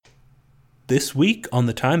This week on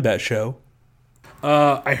the Time Bat Show,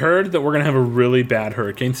 I heard that we're going to have a really bad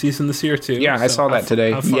hurricane season this year, too. Yeah, I saw that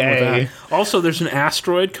today. Have fun with that. Also, there's an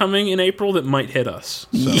asteroid coming in April that might hit us.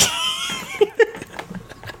 So.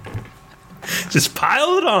 Just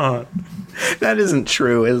pile it on. That isn't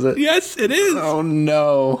true, is it? Yes, it is. Oh,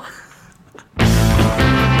 no.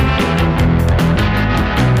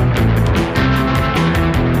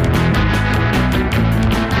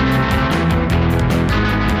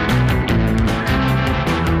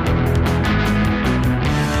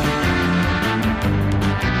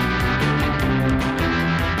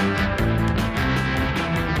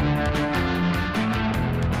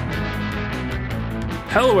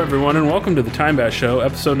 Hello, everyone, and welcome to the Time Bat Show,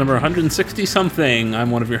 episode number 160-something.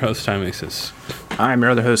 I'm one of your hosts, Time Aces. I'm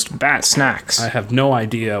your other host, Bat Snacks. I have no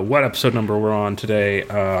idea what episode number we're on today,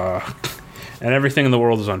 and everything in the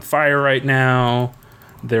world is on fire right now.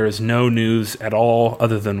 There is no news at all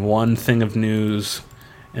other than one thing of news,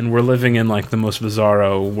 and we're living in, like, the most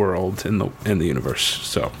bizarro world in the universe,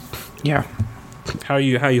 so. Yeah. How are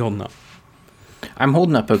you holding up? I'm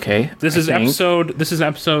holding up okay. This is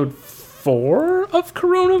episode 4 of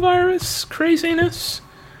coronavirus craziness.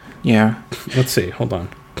 Yeah. Let's see. Hold on.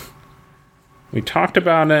 We talked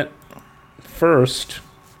about it first.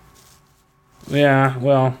 Yeah,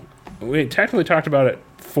 well, we technically talked about it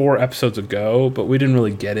 4 episodes ago, but we didn't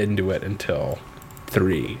really get into it until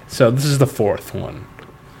 3. So this is the 4th one.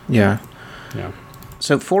 Yeah. Yeah.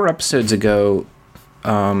 So 4 episodes ago,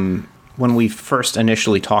 when we first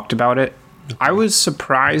initially talked about it, I was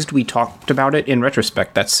surprised we talked about it. In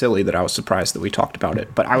retrospect, that's silly that I was surprised that we talked about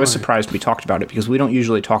it. But I was surprised we talked about it because we don't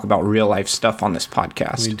usually talk about real-life stuff on this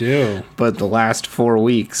podcast. We do. But the last 4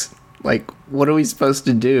 weeks, like, what are we supposed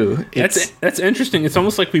to do? That's interesting. It's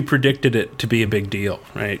almost like we predicted it to be a big deal,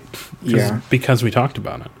 right? Yeah. Because we talked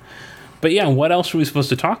about it. But yeah, what else are we supposed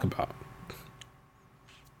to talk about?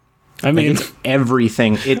 I mean, it's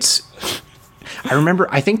everything. I remember,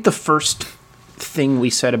 I think the first thing we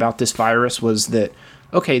said about this virus was that,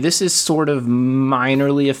 okay, this is sort of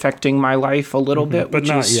minorly affecting my life a little bit, but which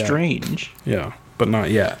is strange. Yeah, but not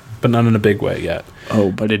yet. But not in a big way yet.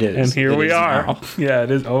 Oh, but it is. And here we are. Now. Yeah, it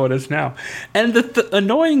is. Oh, it is now. And the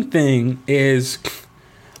annoying thing is,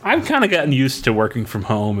 I've kind of gotten used to working from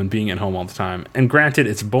home and being at home all the time. And granted,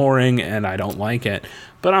 it's boring and I don't like it.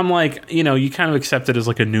 But I'm like, you kind of accept it as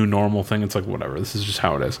like a new normal thing. It's like, whatever, this is just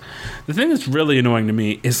how it is. The thing that's really annoying to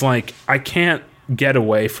me is, like, I can't get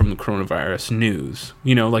away from the coronavirus news.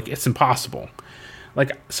 Like, it's impossible.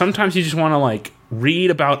 Like, sometimes you just want to, like,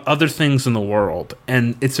 read about other things in the world,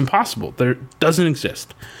 and it's impossible. There doesn't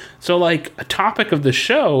exist. So, like, a topic of the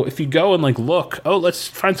show, if you go and, like, look, let's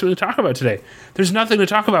find something to talk about today, there's nothing to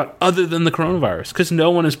talk about other than the coronavirus, because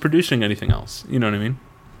no one is producing anything else. You know what I mean?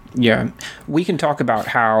 Yeah. We can talk about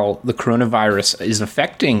how the coronavirus is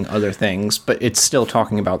affecting other things, but it's still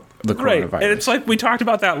talking about the coronavirus. Right. And it's like we talked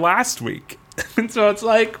about that last week. And so it's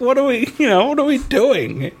like, what are we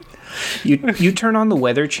doing? You turn on the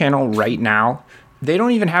Weather Channel right now, they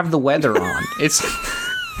don't even have the weather on. It's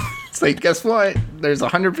like, guess what? There's a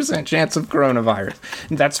 100% chance of coronavirus.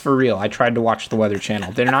 That's for real. I tried to watch the Weather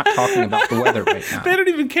Channel. They're not talking about the weather right now. They don't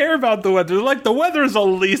even care about the weather. They're like, the weather is the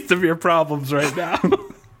least of your problems right now.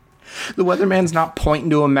 The weatherman's not pointing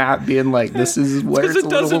to a map being like, this is where it's because it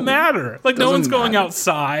doesn't matter. Like, no one's going matter.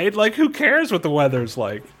 outside. Like, who cares what the weather's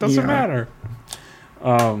like? Doesn't matter.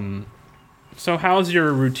 So how's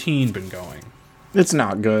your routine been going? It's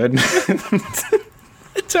not good.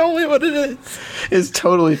 Tell me what it is. It's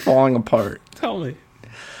totally falling apart. Tell me.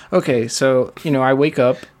 Okay, so, I wake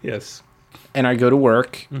up. Yes. And I go to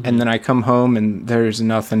work, and then I come home, and there's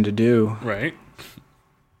nothing to do. Right.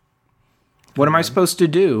 What am I supposed to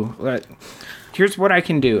do? Here's what I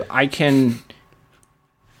can do. I can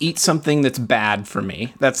eat something that's bad for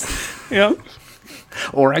me. Yep.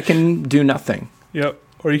 Or I can do nothing. Yep.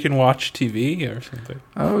 Or you can watch TV or something.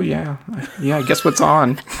 Oh, yeah. Yeah, guess what's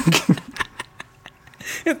on?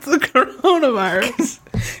 It's the coronavirus.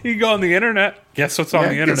 You go on the internet. Guess what's on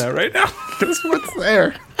the internet right now? Guess what's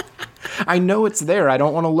there? I know it's there. I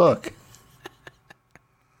don't want to look.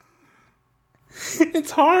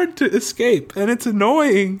 It's hard to escape, and it's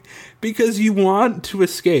annoying because you want to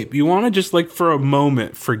escape. You want to just, like, for a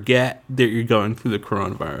moment, forget that you're going through the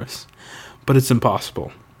coronavirus. But it's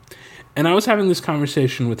impossible. And I was having this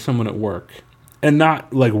conversation with someone at work, and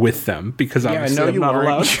not, like, with them, because obviously I'm not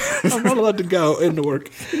allowed to go into work.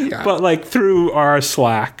 Yeah. But, like, through our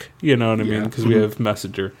Slack, you know what I mean? Because we have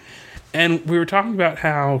Messenger. And we were talking about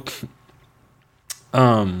how,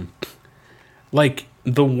 like,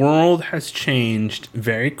 the world has changed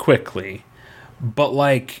very quickly, but,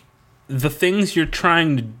 like, the things you're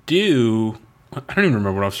trying to do, I don't even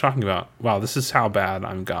remember what I was talking about. Wow, this is how bad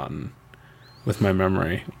I've gotten with my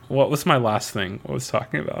memory. What was my last thing I was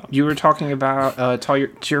talking about? You were talking about to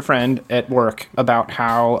your friend at work about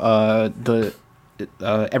how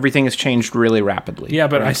everything has changed really rapidly. Yeah,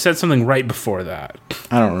 but right? I said something right before that.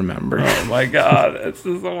 I don't remember. Oh my god, this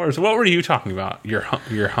is the worst. What were you talking about? Your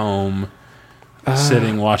home,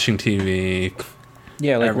 sitting, watching TV.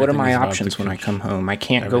 Yeah, like what are my options when I come home? I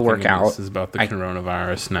can't go work out. This is about the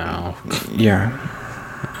coronavirus now. Yeah.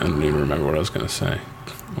 I don't even remember what I was going to say.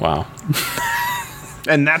 Wow.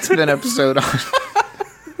 And that's been episode on.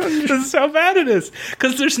 This is how bad it is.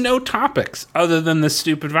 Because there's no topics other than this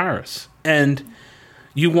stupid virus. And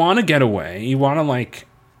you want to get away. You want to, like,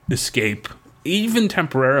 escape, even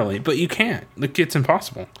temporarily, but you can't. Like, it's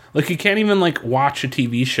impossible. Like, you can't even, like, watch a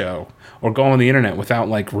TV show or go on the internet without,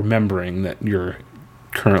 like, remembering that you're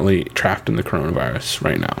currently trapped in the coronavirus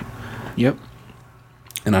right now. Yep.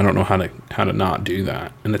 And I don't know how to not do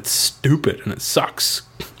that. And it's stupid and it sucks.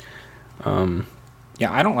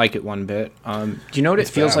 Yeah, I don't like it one bit. Do you know what it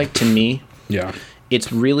feels bad. like to me? Yeah.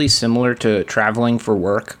 It's really similar to traveling for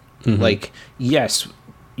work. Mm-hmm. Like, yes,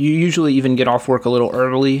 you usually even get off work a little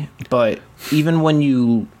early, but even when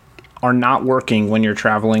you are not working when you're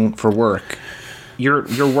traveling for work, your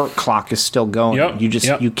work clock is still going.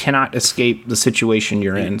 Yep. You cannot escape the situation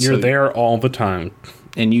you're in. You're there all the time.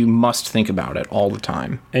 And you must think about it all the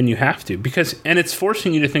time. And you have to, and it's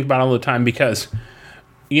forcing you to think about it all the time because,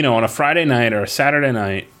 you know, on a Friday night or a Saturday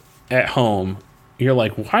night at home, you're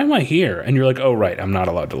like, why am I here? And you're like, oh, right, I'm not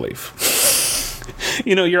allowed to leave.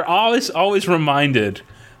 You know, you're always reminded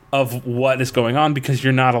of what is going on because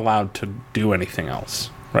you're not allowed to do anything else,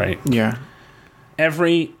 right? Yeah.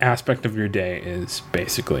 Every aspect of your day is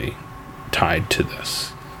basically tied to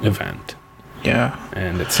this event. Yeah.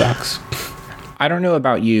 And it sucks. I don't know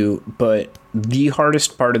about you, but the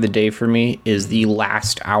hardest part of the day for me is the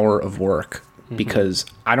last hour of work because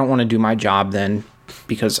I don't want to do my job then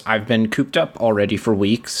because I've been cooped up already for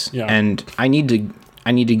weeks and I need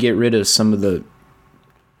to get rid of some of the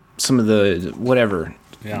whatever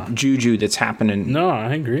juju that's happening. No,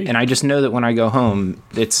 I agree. And I just know that when I go home,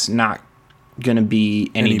 it's not going to be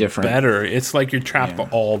any different. Better. It's like you're trapped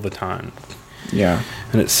all the time. Yeah.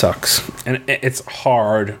 And it sucks. And it's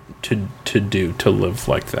hard to live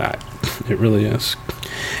like that. It really is.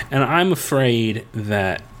 And I'm afraid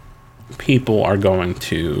that people are going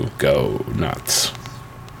to go nuts.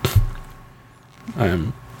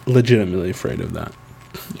 I'm legitimately afraid of that.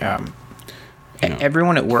 Yeah. You know,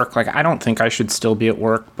 everyone at work, like, I don't think I should still be at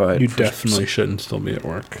work, but... You definitely shouldn't still be at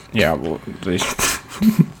work. Yeah, well, it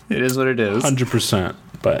is what it is. 100%,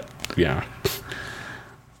 but, yeah.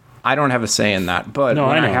 I don't have a say in that, but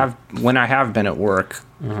when I have been at work,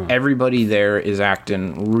 everybody there is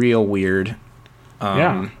acting real weird.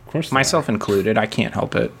 Yeah, of course. Myself included. I can't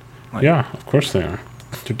help it. Like, yeah, of course they are.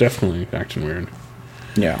 They're definitely acting weird.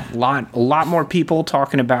 Yeah, a lot more people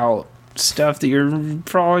talking about stuff that you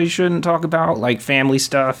probably shouldn't talk about, like family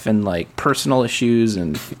stuff and like personal issues,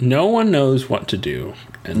 and no one knows what to do,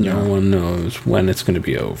 and no one knows when it's going to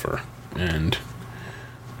be over. And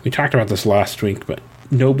we talked about this last week, but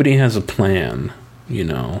nobody has a plan, you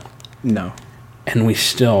know. No. And we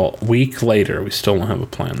still, week later, we still don't have a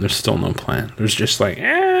plan. There's still no plan. There's just like,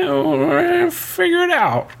 figure it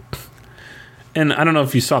out. And I don't know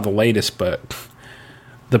if you saw the latest, but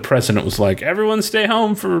the president was like, everyone stay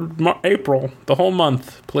home for April, the whole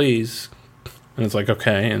month, please. And it's like,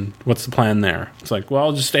 okay, and what's the plan there? It's like,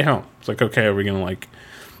 well, just stay home. It's like, okay, are we going to like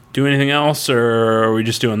do anything else, or are we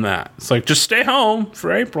just doing that? It's like, just stay home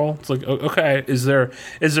for April. It's like, okay, is there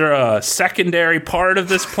a secondary part of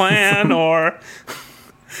this plan, or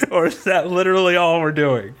is that literally all we're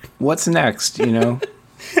doing? What's next, you know?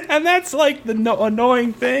 And that's like the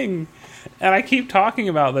annoying thing. And I keep talking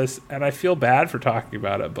about this, and I feel bad for talking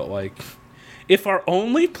about it, but like, if our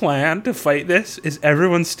only plan to fight this is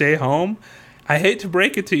everyone stay home, I hate to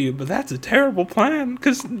break it to you, but that's a terrible plan,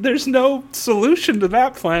 because there's no solution to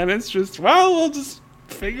that plan. It's just, well, we'll just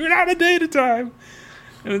figure it out a day at a time.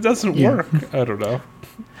 And it doesn't work. I don't know.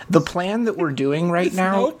 The plan that we're doing right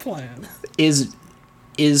now no plan. is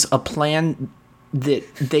a plan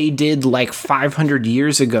that they did like 500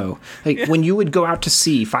 years ago. Like when you would go out to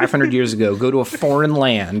sea 500 years ago, go to a foreign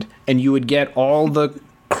land, and you would get all the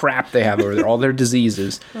crap they have over there, all their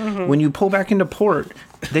diseases. When you pull back into port,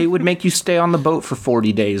 they would make you stay on the boat for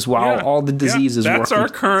 40 days while all the diseases work. That's our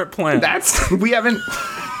current plan. We haven't...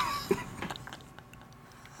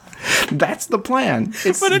 That's the plan.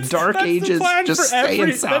 It's Dark Ages, just stay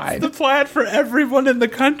inside. That's the plan for everyone in the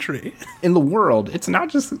country. In the world. It's not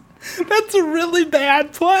just... That's a really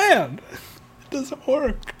bad plan. It doesn't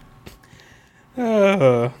work.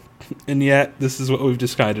 And yet, this is what we've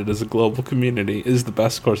decided as a global community is the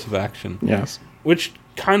best course of action. Yes. Which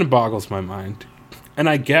kind of boggles my mind. And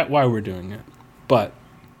I get why we're doing it. But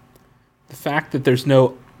the fact that there's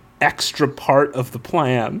no extra part of the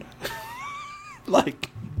plan, like,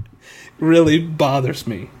 really bothers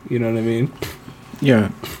me. You know what I mean?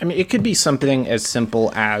 Yeah. I mean, it could be something as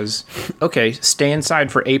simple as, okay, stay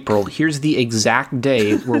inside for April. Here's the exact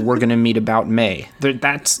day where we're going to meet about May. They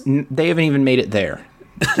haven't even made it there.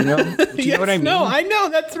 Do you know what I mean? No, I know.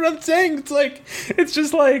 That's what I'm saying. It's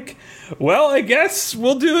just like, well, I guess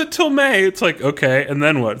we'll do it till May. It's like, okay, and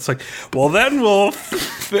then what? It's like, well, then we'll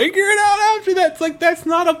figure it out after that. It's like, that's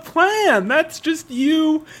not a plan. That's just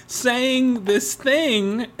you saying this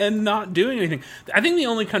thing and not doing anything. I think the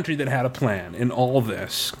only country that had a plan in all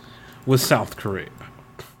this was South Korea.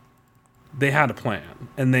 They had a plan,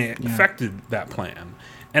 and they effected that plan.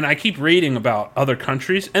 And I keep reading about other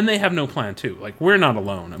countries, and they have no plan, too. Like, we're not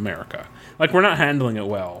alone, America. Like, we're not handling it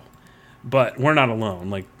well, but we're not alone.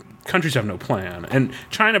 Like, countries have no plan. And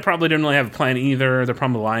China probably didn't really have a plan either. They're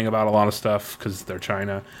probably lying about a lot of stuff because they're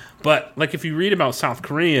China. But, like, if you read about South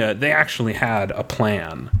Korea, they actually had a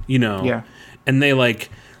plan, you know? Yeah. And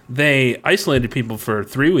they isolated people for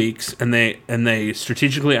 3 weeks, and they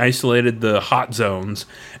strategically isolated the hot zones,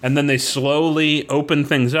 and then they slowly opened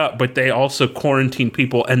things up, but they also quarantined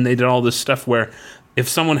people, and they did all this stuff where if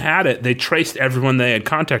someone had it, they traced everyone they had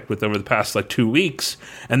contact with over the past, 2 weeks,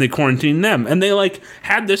 and they quarantined them. And they,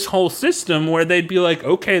 had this whole system where they'd be like,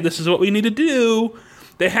 okay, this is what we need to do.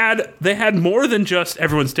 They had more than just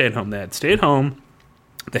everyone stay at home. They had stay at home.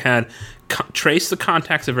 They had trace the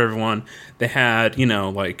contacts of everyone. They had,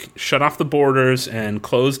 shut off the borders and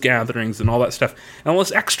close gatherings and all that stuff. And all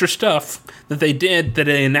this extra stuff that they did, that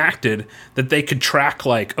they enacted, that they could track,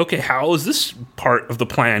 okay, how is this part of the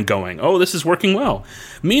plan going? Oh, this is working well.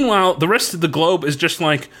 Meanwhile, the rest of the globe is just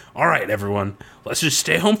like, all right, everyone, let's just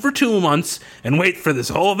stay home for 2 months and wait for this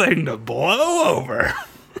whole thing to blow over.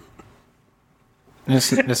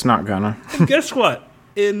 It's not gonna. And guess what?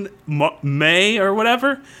 In May or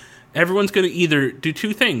whatever, everyone's going to either do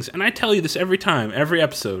two things. And I tell you this every time, every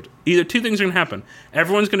episode. Either two things are going to happen.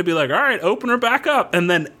 Everyone's going to be like, all right, open her back up. And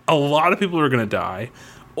then a lot of people are going to die.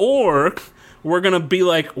 Or we're going to be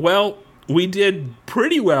like, well, we did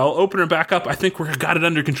pretty well. Open her back up. I think we got it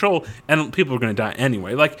under control. And people are going to die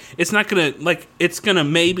anyway. It's not going to, it's going to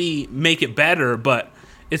maybe make it better, but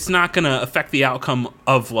it's not going to affect the outcome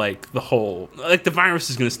of, the whole... the virus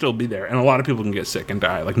is going to still be there, and a lot of people can get sick and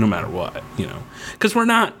die, no matter what, Because we're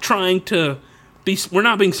not trying to be... We're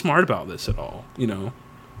not being smart about this at all, in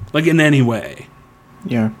any way.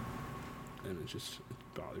 Yeah. And it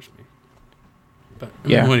bothers me. But,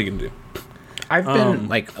 what are you going to do? I've been,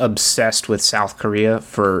 obsessed with South Korea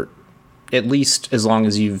for... at least as long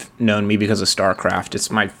as you've known me because of StarCraft. It's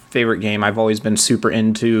my favorite game. I've always been super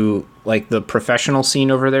into the professional scene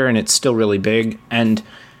over there, and it's still really big. And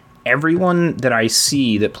everyone that I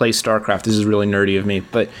see that plays StarCraft, this is really nerdy of me,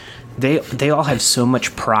 but they all have so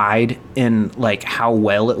much pride in how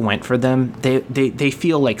well it went for them. They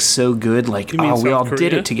feel so good, we all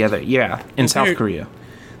did it together. Yeah, in South Korea.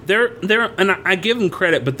 They're and I give them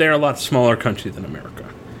credit, but they're a lot smaller country than America.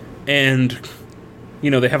 And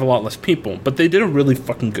they have a lot less people, but they did a really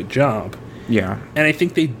fucking good job. Yeah. And I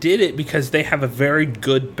think they did it because they have a very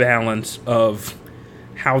good balance of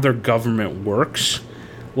how their government works.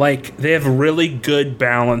 They have a really good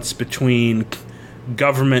balance between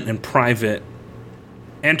government and private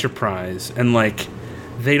enterprise, and,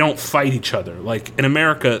 they don't fight each other. In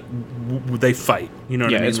America, they fight. You know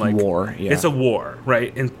what I mean? It's war. Yeah. It's a war,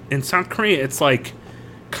 right? In South Korea, it's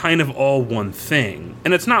kind of all one thing.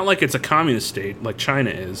 And it's not like it's a communist state like China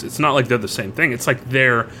is. It's not like they're the same thing. It's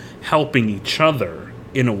they're helping each other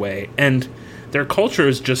in a way. And their culture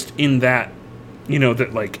is just in that,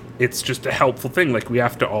 that it's just a helpful thing. We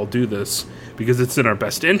have to all do this because it's in our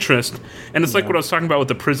best interest. And it's what I was talking about with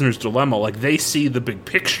the prisoner's dilemma. They see the big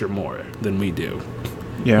picture more than we do.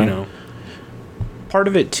 Yeah. Part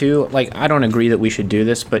of it too, I don't agree that we should do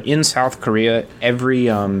this, but in South Korea, every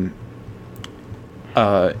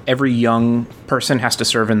young person has to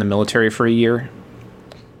serve in the military for a year.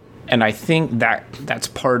 And I think that's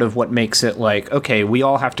part of what makes it okay, we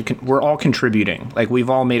all have to, we're all contributing. We've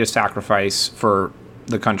all made a sacrifice for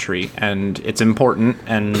the country, and it's important,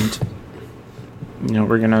 and,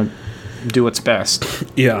 we're going to do what's best.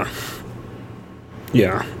 Yeah.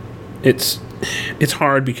 Yeah. It's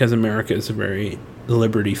hard because America is a very,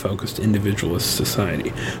 liberty-focused individualist society,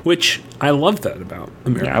 which I love that about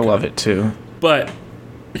America. Yeah, I love it too. But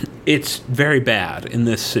it's very bad in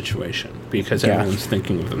this situation because everyone's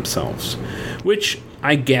thinking of themselves, which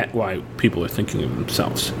I get why people are thinking of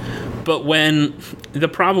themselves. But when the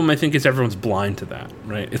problem, I think, is everyone's blind to that,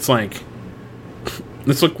 right? It's like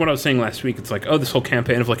what I was saying last week. It's like, oh, this whole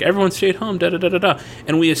campaign of like everyone stay at home, da da da da da,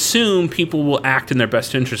 and we assume people will act in their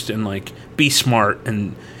best interest and like be smart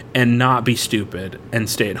and not be stupid and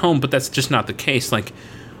stay at home. But that's just not the case. Like,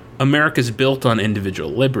 America's built on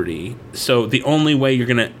individual liberty, so the only way you're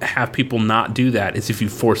going to have people not do that is if you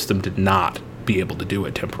force them to not be able to do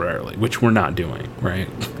it temporarily, which we're not doing, right?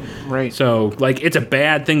 Right. So, like, it's a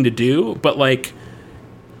bad thing to do, but, like,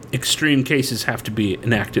 extreme cases have to be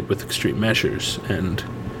enacted with extreme measures, and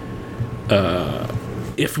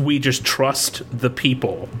if we just trust the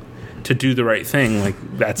people to do the right thing, like,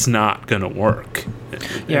 that's not going to work.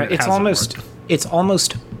 Yeah, it's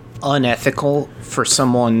almost unethical for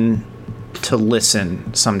someone to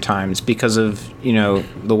listen sometimes because of, you know,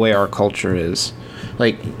 the way our culture is.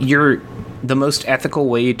 Like, the most ethical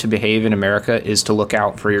way to behave in America is to look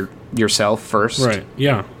out for yourself first. Right.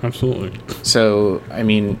 Yeah, absolutely. So, I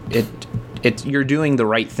mean, you're doing the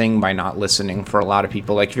right thing by not listening for a lot of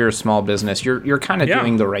people. Like, if you're a small business, you're kind of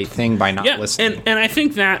doing the right thing by not listening. And I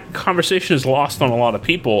think that conversation is lost on a lot of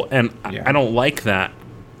people, and I don't like that.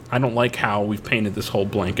 I don't like how we've painted this whole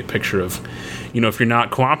blanket picture of, you know, if you're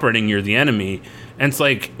not cooperating, you're the enemy. And it's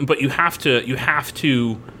like, but you have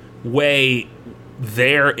to weigh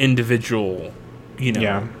their individual, you know.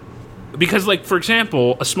 Yeah. Because, like, for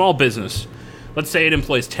example, a small business, let's say it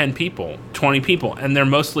employs 10 people, 20 people, and they're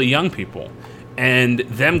mostly young people. And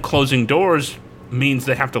them closing doors means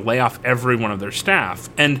they have to lay off every one of their staff.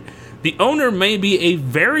 And the owner may be a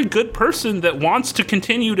very good person that wants to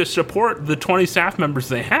continue to support the 20 staff members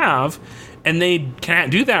they have, and they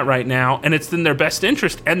can't do that right now, and it's in their best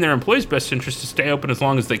interest and their employees' best interest to stay open as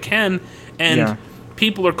long as they can, and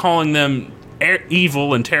people are calling them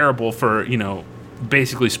evil and terrible for, you know,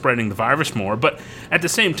 basically spreading the virus more. But at the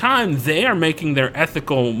same time, they are making their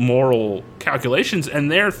ethical, moral calculations,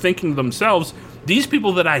 and they're thinking to themselves, these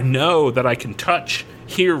people that I know that I can touch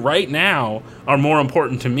here right now are more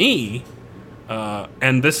important to me,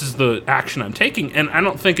 and this is the action I'm taking. And I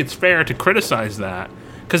don't think it's fair to criticize that,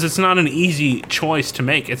 because it's not an easy choice to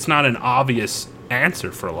make. It's not an obvious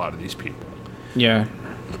answer for a lot of these people. Yeah.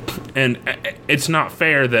 And it's not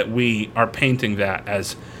fair that we are painting that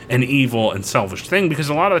as an evil and selfish thing, because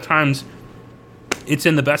a lot of the times it's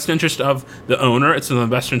in the best interest of the owner, it's in the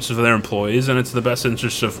best interest of their employees, and it's the best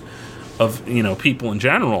interest of you know, people in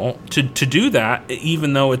general to do that,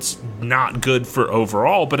 even though it's not good for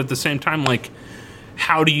overall. But at the same time, like,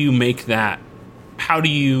 how do you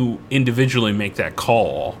individually make that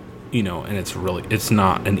call, you know? And it's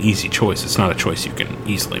not an easy choice. It's not a choice you can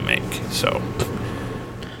easily make. So,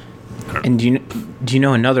 and do you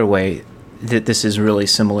know another way that this is really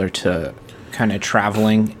similar to kind of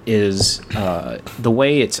traveling is the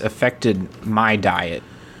way it's affected my diet,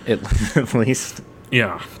 at least.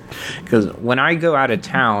 Yeah. Because when I go out of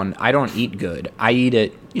town, I don't eat good. I eat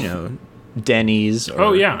at, you know, Denny's.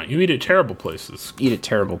 Or you eat at terrible places.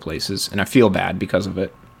 And I feel bad because of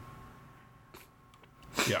it.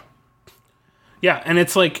 Yeah. Yeah, and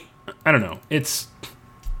it's like, I don't know. Let's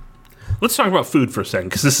talk about food for a second,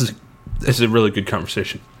 because this is a really good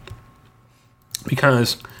conversation.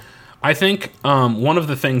 Because I think one of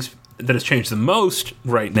the things that has changed the most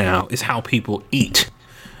right now is how people eat.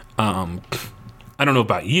 I don't know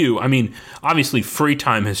about you. I mean, obviously, free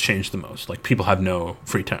time has changed the most. Like, people have no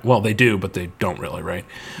free time. Well, they do, but they don't really, right?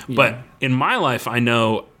 Yeah. But in my life, I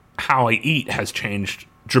know how I eat has changed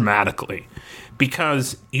dramatically,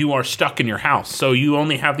 because you are stuck in your house. So you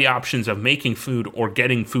only have the options of making food or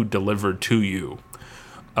getting food delivered to you.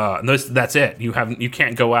 That's it. You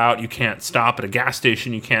can't go out. You can't stop at a gas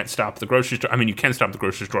station. You can't stop at the grocery store. I mean, you can stop at the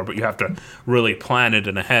grocery store, but you have to really plan it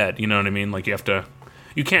in ahead. You know what I mean? Like,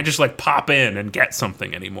 you can't just, like, pop in and get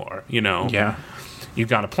something anymore, you know? Yeah. You've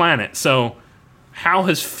got to plan it. So how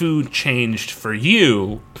has food changed for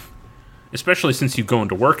you, especially since you go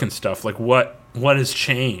into work and stuff? Like, what has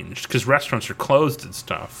changed? Because restaurants are closed and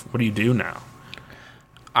stuff. What do you do now?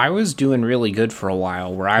 I was doing really good for a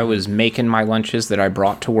while, where I was making my lunches that I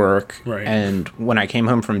brought to work. Right. And when I came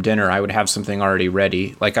home from dinner, I would have something already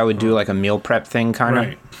ready. Like, I would do, like, a meal prep thing, kind of.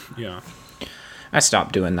 Right, yeah. I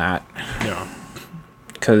stopped doing that. Yeah.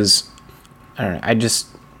 Because, I don't know,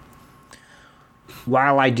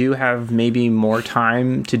 while I do have maybe more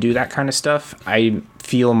time to do that kind of stuff, I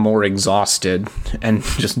feel more exhausted and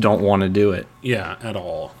just don't want to do it. Yeah, at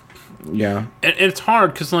all. Yeah. And it's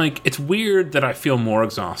hard because, like, it's weird that I feel more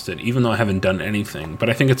exhausted, even though I haven't done anything. But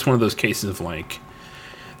I think it's one of those cases of, like,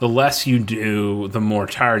 the less you do, the more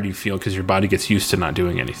tired you feel because your body gets used to not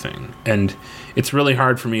doing anything. And it's really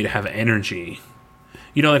hard for me to have energy.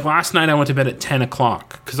 You know, like, last night I went to bed at 10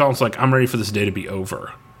 o'clock because I was like, I'm ready for this day to be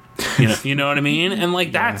over. You know what I mean? And,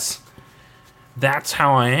 like, that's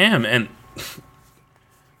how I am. And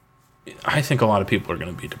I think a lot of people are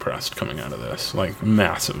going to be depressed coming out of this, like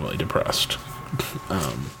massively depressed,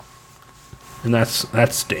 and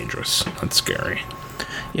that's dangerous. That's scary.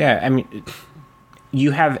 Yeah, I mean,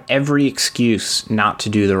 you have every excuse not to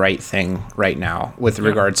do the right thing right now with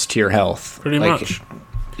regards to your health. Pretty much.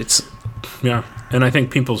 It's and I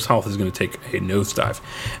think people's health is going to take a nosedive.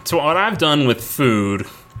 So what I've done with food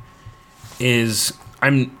is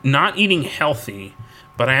I'm not eating healthy,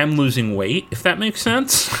 but I am losing weight, if that makes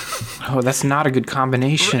sense. Oh, that's not a good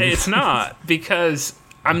combination. It's not, because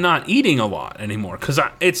I'm not eating a lot anymore, because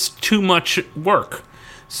it's too much work.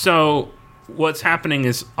 So what's happening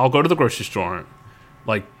is I'll go to the grocery store,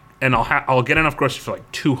 like, and I'll get enough groceries for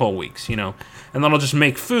like 2 whole weeks, you know, and then I'll just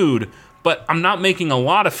make food. But I'm not making a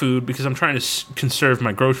lot of food because I'm trying to conserve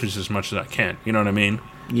my groceries as much as I can. You know what I mean?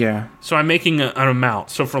 Yeah. So I'm making an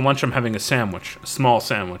amount. So for lunch, I'm having a sandwich, a small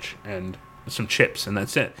sandwich, and some chips, and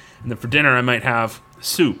that's it. And then for dinner, I might have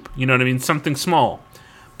soup. You know what I mean? Something small.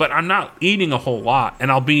 But I'm not eating a whole lot,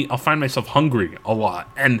 and I'll find myself hungry a lot.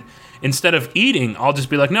 And instead of eating, I'll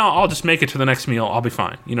just be like, no, I'll just make it to the next meal. I'll be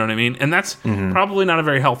fine. You know what I mean? And that's probably not a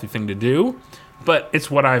very healthy thing to do, but it's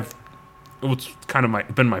kind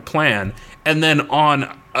of been my plan. And then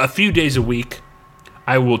on a few days a week,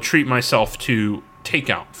 I will treat myself to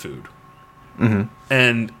takeout food.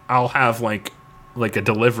 And I'll have like a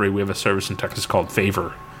delivery. We have a service in Texas called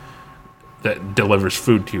Favor that delivers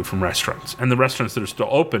food to you from restaurants. And the restaurants that are still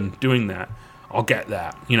open doing that, I'll get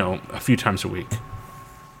that, you know, a few times a week.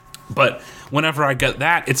 But whenever I get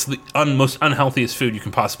that, it's the most unhealthiest food you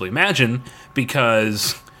can possibly imagine,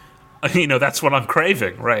 because, you know, that's what I'm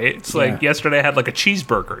craving, right? It's like yesterday I had like a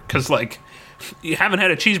cheeseburger, because like you haven't had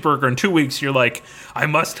a cheeseburger in 2 weeks. You're like, I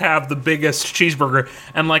must have the biggest cheeseburger.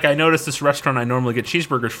 And like I noticed this restaurant I normally get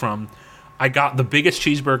cheeseburgers from, I got the biggest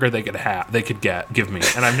cheeseburger they could give me,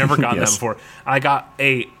 and I've never gotten that before. I got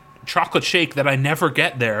a chocolate shake that I never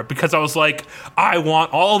get there because I was like, I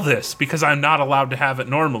want all this because I'm not allowed to have it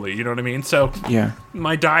normally. You know what I mean? So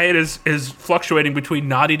my diet is fluctuating between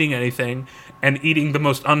not eating anything and eating the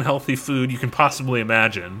most unhealthy food you can possibly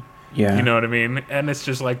imagine. Yeah, you know what I mean? And it's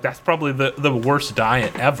just like, that's probably the worst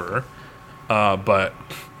diet ever. But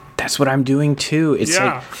that's what I'm doing too. It's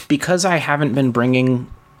like, because I haven't been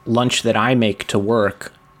bringing lunch that I make to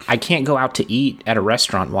work, I can't go out to eat at a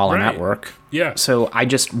restaurant while I'm at work. Yeah. So I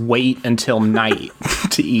just wait until night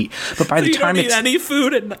to eat. But by the time you don't eat any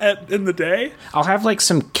food in the day? I'll have like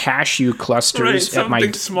some cashew clusters at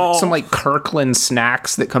my small. Some like Kirkland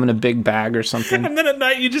snacks that come in a big bag or something. And then at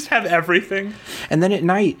night you just have everything. And then at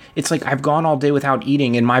night it's like I've gone all day without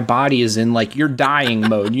eating and my body is in like, you're dying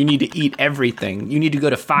mode. You need to eat everything. You need to go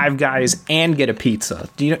to Five Guys and get a pizza.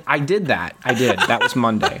 I did that. That was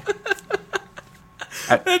Monday.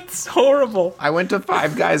 That's horrible. I went to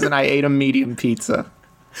Five Guys and I ate a medium pizza.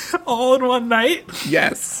 All in one night?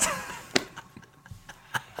 Yes.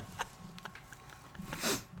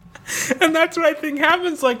 And that's what I think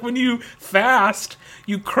happens. Like, when you fast,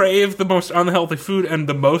 you crave the most unhealthy food and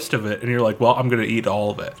the most of it. And you're like, well, I'm going to eat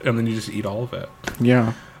all of it. And then you just eat all of it.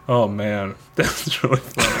 Yeah. Oh, man. That's really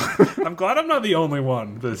funny. I'm glad I'm not the only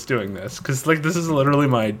one that's doing this. Because, like, this is literally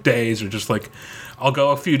my days are just like, I'll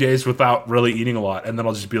go a few days without really eating a lot. And then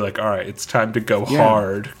I'll just be like, all right, it's time to go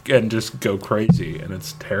hard and just go crazy. And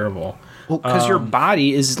it's terrible. Well, because your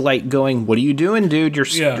body is like going, what are you doing, dude?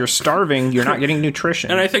 You're starving. You're not getting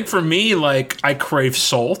nutrition. And I think for me, like, I crave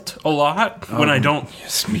salt a lot when I don't.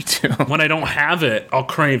 Yes, me too. When I don't have it, I'll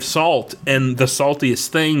crave salt. And the saltiest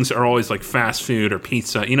things are always like fast food or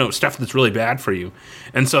pizza, you know, stuff that's really bad for you.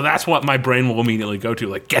 And so that's what my brain will immediately go to,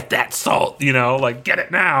 like, get that salt, you know, like, get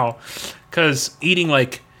it now. Because eating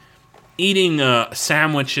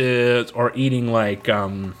sandwiches or eating like,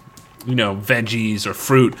 you know, veggies or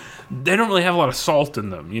fruit, they don't really have a lot of salt in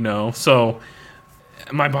them, you know? So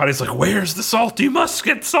my body's like, where's the salt? You must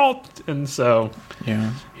get salt. And so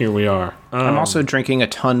here we are. I'm also drinking a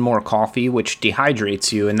ton more coffee, which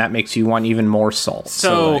dehydrates you, and that makes you want even more salt.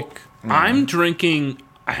 So I'm drinking...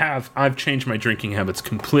 I've changed my drinking habits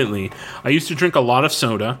completely. I used to drink a lot of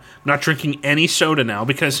soda. I'm not drinking any soda now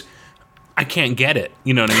because I can't get it.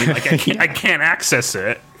 You know what I mean? Like I can't access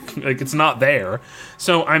it. Like, it's not there.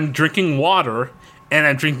 So I'm drinking water, and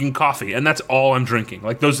I'm drinking coffee, and that's all I'm drinking.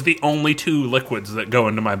 Like, those are the only two liquids that go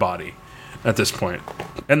into my body at this point.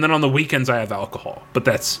 And then on the weekends, I have alcohol, but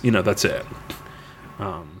that's it.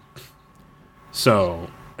 So,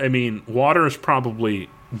 I mean, water is probably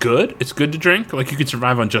good. It's good to drink. Like, you could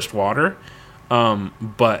survive on just water.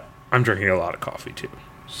 But I'm drinking a lot of coffee, too.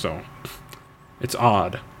 So, it's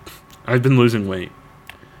odd. I've been losing weight.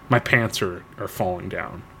 My pants are falling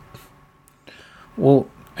down. Well,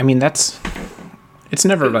 I mean, it's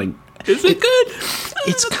never like... Is it good?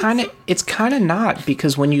 It's kind of not,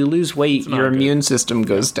 because when you lose weight, your immune system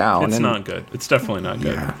goes down. It's not good. It's definitely not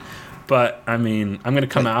good. Yeah. But, I mean, I'm going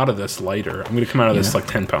to come out of this lighter. I'm going to come out of this like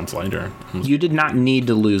 10 pounds lighter. You did not need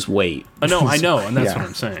to lose weight. No, I know, and that's what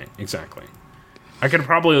I'm saying. Exactly. I could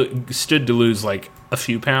probably stood to lose like a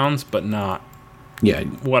few pounds, but not. Yeah.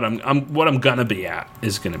 What I'm gonna be at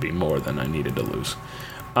is gonna be more than I needed to lose.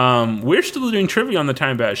 We're still doing trivia on the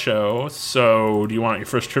Time Bat Show, so do you want your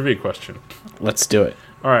first trivia question? Let's do it.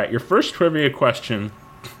 All right, your first trivia question.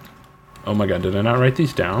 Oh my god, did I not write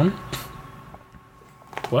these down?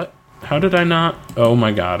 What? How did I not? Oh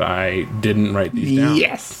my god, I didn't write these down.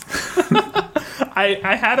 Yes.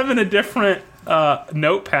 I had them in a different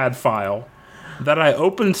notepad file that I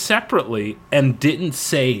opened separately and didn't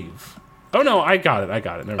save. Oh no, I got it.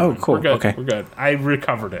 Never mind. Cool. We're good. Okay. We're good. I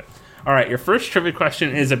recovered it. All right, your first trivia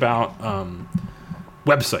question is about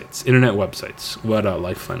websites, internet websites. What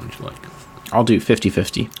lifeline would you like? I'll do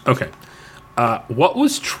 50-50. Okay. What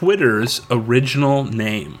was Twitter's original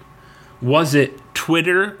name? Was it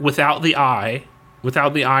Twitter without the I or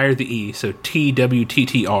the E, so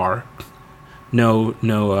TWTTR,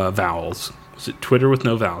 no vowels. Was it Twitter with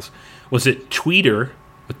no vowels? Was it Tweeter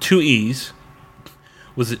with two E's?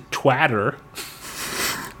 Was it Twatter?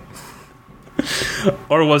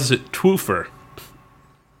 Or was it Twoofer?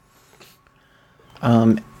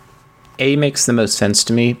 A makes the most sense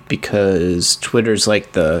to me because Twitter's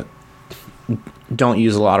like the don't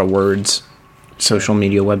use a lot of words social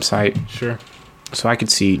media website. Sure. So I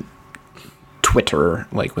could see Twitter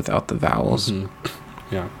like without the vowels.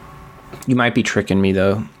 Mm-hmm. Yeah. You might be tricking me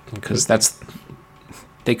though, because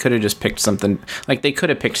they could have just picked something, like they could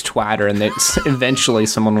have picked Twatter, and eventually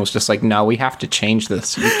someone was just like, no, we have to change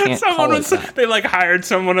this. You can't call it that. They like hired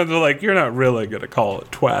someone and they're like, you're not really going to call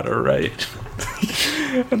it Twatter, right?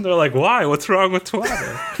 And they're like, why? What's wrong with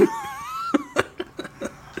Twatter?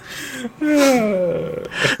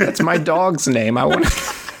 That's my dog's name. I want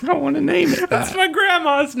to name it that. That's my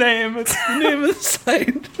grandma's name. It's the name of the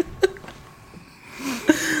site.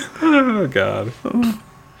 Oh, God.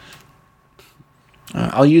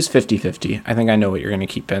 I'll use 50-50. I think I know what you're going to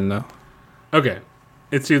keep in, though. Okay.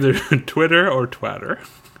 It's either Twitter or Twatter.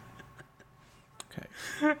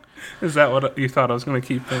 Okay. Is that what you thought I was going to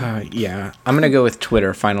keep in? Yeah. I'm going to go with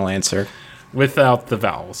Twitter, final answer. Without the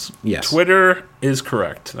vowels. Yes. Twitter is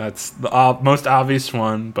correct. That's the most obvious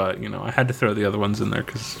one, but, I had to throw the other ones in there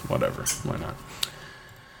because whatever. Why not?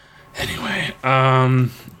 Anyway,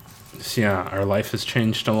 so yeah, our life has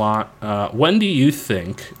changed a lot. When do you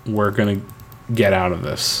think we're going to get out of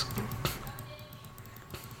this?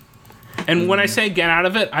 And when I say get out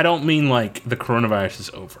of it, I don't mean like the coronavirus is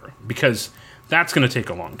over, because that's going to take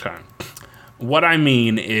a long time. What I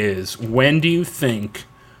mean is, when do you think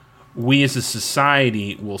we as a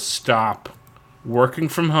society will stop working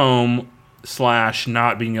from home /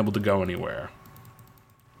 not being able to go anywhere?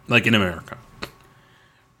 Like in America.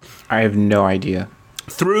 I have no idea.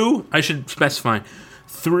 I should specify,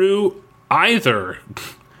 through either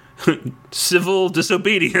civil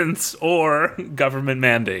disobedience or government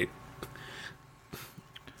mandate.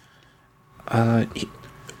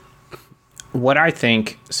 What I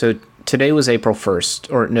think, so today was April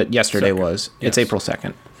 1st, or no, yesterday was. It's April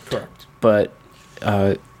 2nd. Correct. But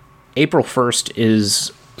April 1st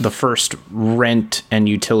is the first rent and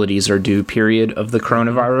utilities are due period of the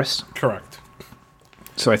coronavirus. Correct.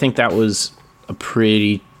 So I think that was a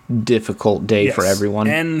pretty difficult day for everyone.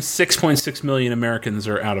 And 6.6 million Americans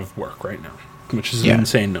are out of work right now, which is an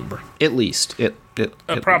insane number. At least.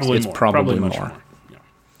 Probably it's more. Probably much more. Yeah.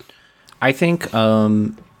 I think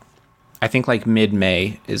like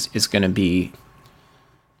mid-May is going to be,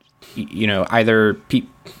 either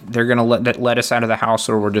they're going to let us out of the house,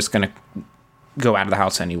 or we're just going to go out of the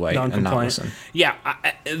house anyway and not listen. Yeah,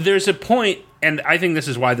 there's a point, and I think this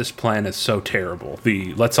is why this plan is so terrible,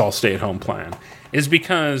 the let's all stay at home plan, is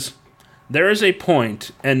because there is a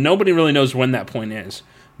point, and nobody really knows when that point is,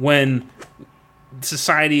 when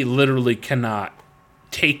society literally cannot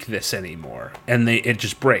take this anymore, and it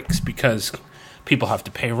just breaks, because people have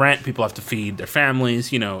to pay rent, people have to feed their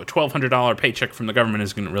families, a $1,200 paycheck from the government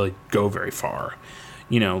isn't going to really go very far.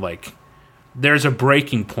 there's a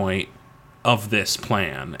breaking point of this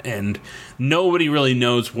plan, and nobody really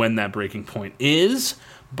knows when that breaking point is,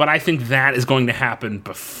 but I think that is going to happen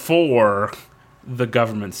before the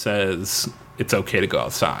government says it's okay to go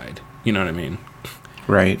outside. You know what I mean?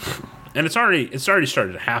 Right. And it's already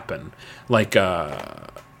started to happen. Like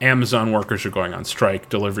Amazon workers are going on strike,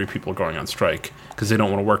 delivery people are going on strike because they don't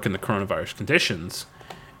want to work in the coronavirus conditions,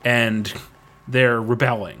 and they're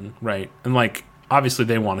rebelling, right? And like obviously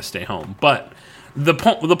they want to stay home, but the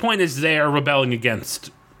point is they are rebelling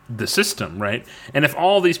against the system, right? And if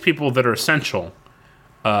all these people that are essential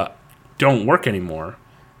don't work anymore,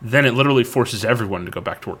 then it literally forces everyone to go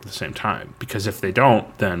back to work at the same time. Because if they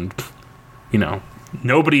don't, then,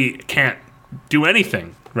 nobody can't do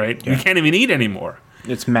anything, right? Yeah. We can't even eat anymore.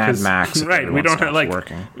 It's Mad Max. Right. We don't have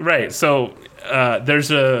working. Right. So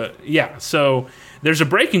there's a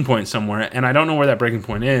breaking point somewhere, and I don't know where that breaking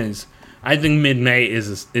point is. I think mid-May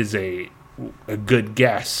is a good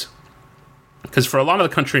guess, because for a lot of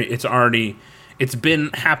the country, it's been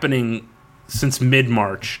happening since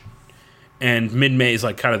mid-March, and mid-May is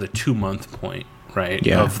like kind of the 2-month point, right?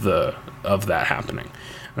 Yeah. of that happening,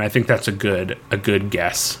 and I think that's a good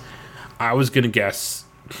guess. I was gonna guess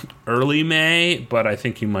early May, but I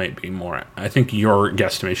think your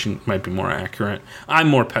guesstimation might be more accurate. I'm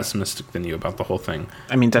more pessimistic than you about the whole thing.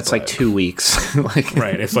 I mean, that's like 2 weeks.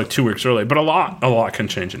 Right, it's like 2 weeks early, but a lot can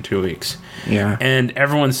change in 2 weeks. Yeah. And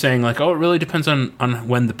everyone's saying like, oh, it really depends on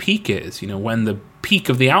when the peak is, when the peak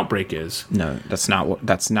of the outbreak is. No, that's not what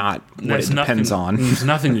it depends on. It's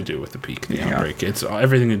nothing to do with the peak of the outbreak. It's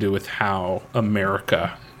everything to do with how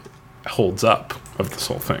America holds up of this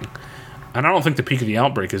whole thing. And I don't think the peak of the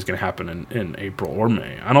outbreak is going to happen in April or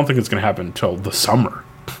May. I don't think it's going to happen until the summer.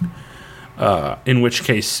 In which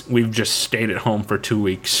case, we've just stayed at home for 2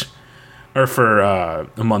 weeks, or for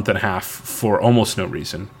a month and a half for almost no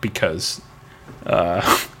reason, because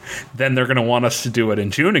then they're going to want us to do it in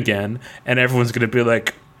June again, and everyone's going to be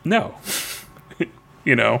like, no.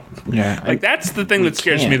 Yeah. Like that's the thing that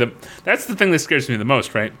scares me. That's the thing that scares me the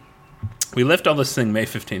most, right? We lift all this thing May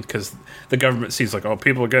 15th because the government sees like, oh,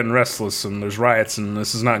 people are getting restless and there's riots and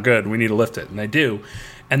this is not good. We need to lift it. And they do.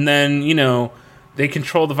 And then, they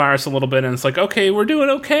control the virus a little bit and it's like, okay, we're doing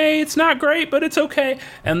okay. It's not great, but it's okay.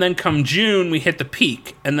 And then come June, we hit the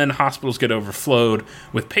peak, and then hospitals get overflowed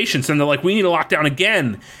with patients. And they're like, we need to lock down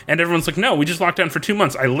again. And everyone's like, no, we just locked down for 2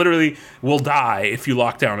 months. I literally will die if you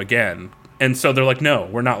lock down again. And so they're like, no,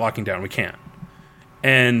 we're not locking down. We can't.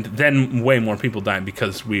 And then way more people die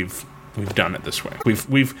because we've done it this way.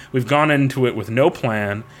 We've gone into it with no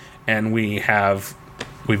plan, and we've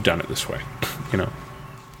done it this way,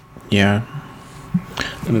 Yeah.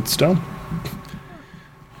 And it's dumb.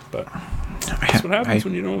 But that's what happens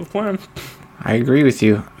when you don't have a plan. I agree with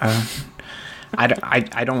you.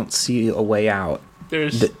 I don't see a way out.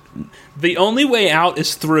 The only way out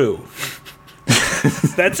is through.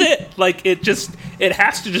 That's it. Like it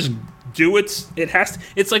has to just do it's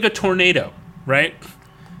like a tornado, right?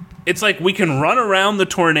 It's like we can run around the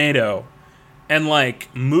tornado and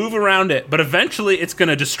like move around it, but eventually it's going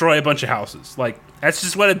to destroy a bunch of houses. Like that's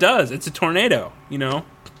just what it does. It's a tornado,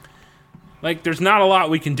 Like there's not a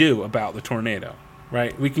lot we can do about the tornado,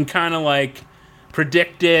 right? We can kind of like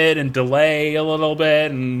predict it and delay a little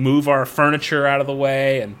bit and move our furniture out of the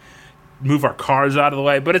way and move our cars out of the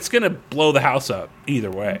way, but it's going to blow the house up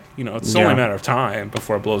either way. It's only a matter of time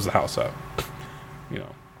before it blows the house up.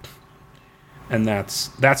 And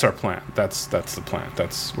that's our plan. That's the plan.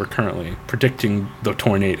 We're currently predicting the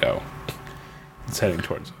tornado that's heading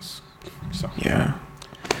towards us. So yeah.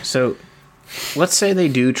 So let's say they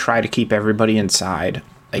do try to keep everybody inside.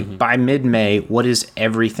 Like by mid-May, what is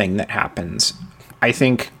everything that happens? I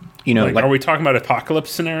think are we talking about apocalypse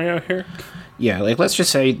scenario here? Yeah, like let's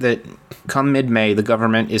just say that come mid-May, the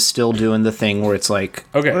government is still doing the thing where it's like,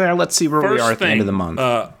 okay, well, let's see where we are at the end of the month.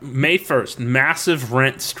 May 1st, massive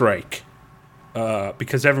rent strike.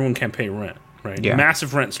 Because everyone can't pay rent, right? Yeah.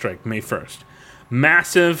 Massive rent strike, May 1st.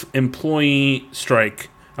 Massive employee strike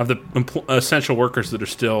of the essential workers that are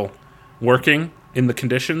still working in the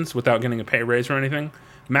conditions without getting a pay raise or anything.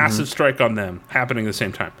 Massive strike on them happening at the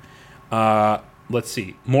same time. Let's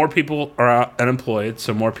see. More people are unemployed,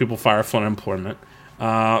 so more people file for unemployment.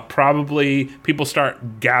 Probably people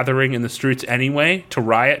start gathering in the streets anyway to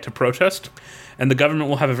riot, to protest. And the government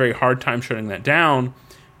will have a very hard time shutting that down,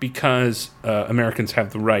 because Americans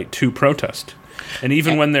have the right to protest. And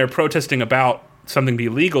even when they're protesting about something be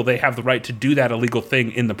illegal, they have the right to do that illegal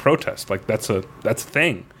thing in the protest. Like, that's a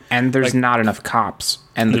thing. And there's not enough cops,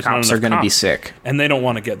 and the cops are going to be sick. And they don't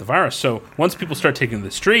want to get the virus. So once people start taking to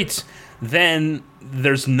the streets, then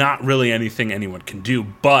there's not really anything anyone can do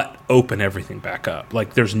but open everything back up.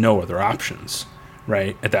 Like, there's no other options,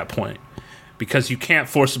 right, at that point. Because you can't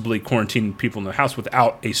forcibly quarantine people in the house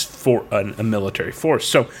without a military force.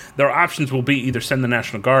 So their options will be either send the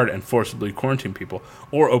National Guard and forcibly quarantine people,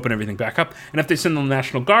 or open everything back up. And if they send the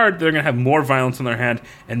National Guard, they're going to have more violence on their hand,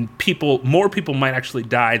 and more people might actually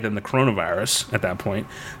die than the coronavirus at that point.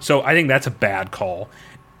 So I think that's a bad call.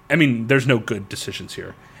 I mean, there's no good decisions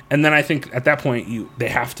here. And then I think at that point, they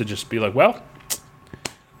have to just be like, well,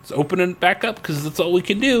 let's open it back up because that's all we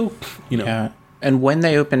can do. Yeah. And when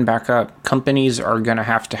they open back up, companies are going to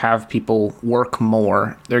have people work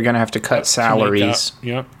more. They're going to have to cut salaries.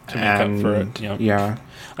 To make up for it. Yep. Yeah.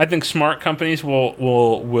 I think smart companies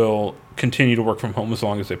will continue to work from home as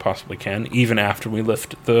long as they possibly can, even after we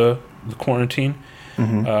lift the quarantine,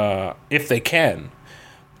 if they can.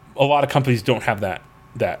 A lot of companies don't have that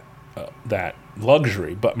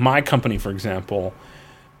luxury, but my company, for example,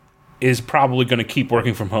 is probably going to keep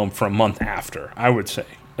working from home for a month after, I would say.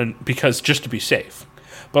 And because just to be safe.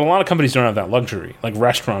 But a lot of companies don't have that luxury. Like,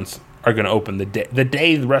 restaurants are going to open the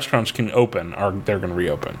day the restaurants can open, they're going to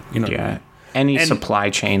reopen. You know what I mean? Any supply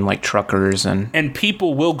chain, like truckers and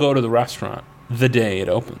people will go to the restaurant the day it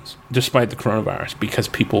opens, despite the coronavirus, because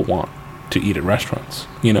people want to eat at restaurants.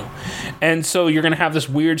 And so you're going to have this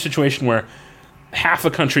weird situation where half the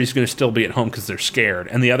country is going to still be at home because they're scared,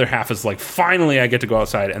 and the other half is like, finally I get to go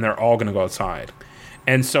outside, and they're all going to go outside.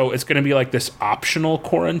 And so it's going to be like this optional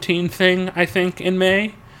quarantine thing, I think, in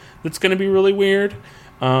May. That's going to be really weird.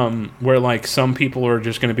 Where, like, some people are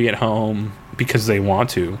just going to be at home because they want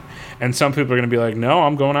to. And some people are going to be like, no,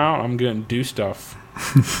 I'm going out. I'm going to do stuff.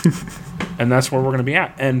 And that's where we're going to be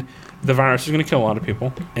at. And the virus is going to kill a lot of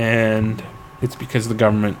people. And it's because the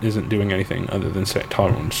government isn't doing anything other than tell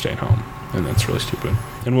everyone to stay at home. And that's really stupid.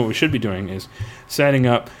 And what we should be doing is setting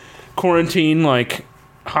up quarantine, like,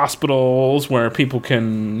 hospitals where people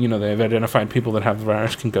can, they've identified people that have the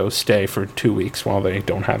virus can go stay for 2 weeks while they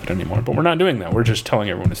don't have it anymore. But we're not doing that. We're just telling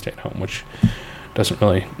everyone to stay at home, which doesn't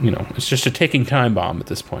really, it's just a ticking time bomb at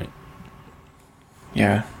this point.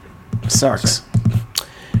 Yeah. It sucks.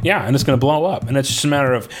 Yeah, and it's going to blow up. And it's just a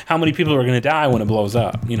matter of how many people are going to die when it blows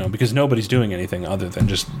up, because nobody's doing anything other than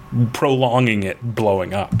just prolonging it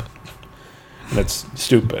blowing up. That's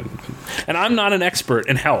stupid. And I'm not an expert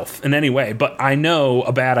in health in any way, but I know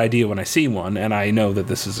a bad idea when I see one, and I know that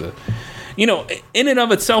this is in and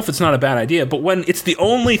of itself, it's not a bad idea, but when it's the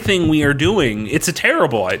only thing we are doing, it's a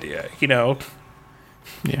terrible idea,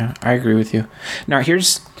 Yeah, I agree with you. Now,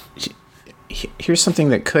 here's something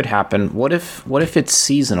that could happen. What if it's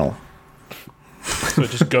seasonal? So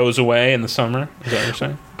it just goes away in the summer? Is that what you're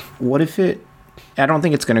saying? What if I don't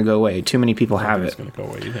think it's going to go away. Too many people have it. It's going to go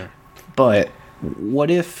away either. But what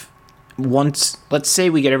if let's say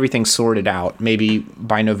we get everything sorted out, maybe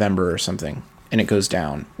by November or something, and it goes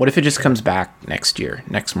down. What if it just comes back next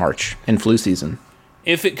March, in flu season?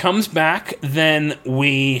 If it comes back, then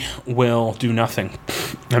we will do nothing.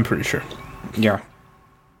 I'm pretty sure. Yeah.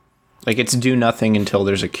 Like, it's do nothing until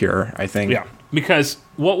there's a cure, I think. Yeah. Because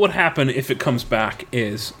what would happen if it comes back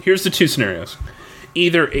is, here's the two scenarios.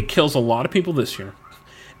 Either it kills a lot of people this year,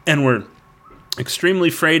 and we're extremely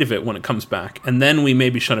afraid of it when it comes back, and then we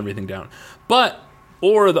maybe shut everything down.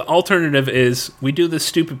 Or the alternative is we do this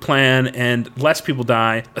stupid plan and less people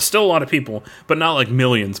die, still a lot of people, but not like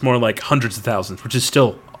millions, more like hundreds of thousands, which is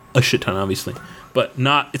still a shit ton, obviously, but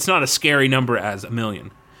it's not a scary number as 1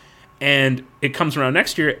 million. And it comes around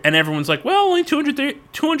next year, and everyone's like, well, only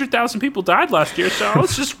 200,000 people died last year, so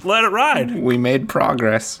let's just let it ride. We made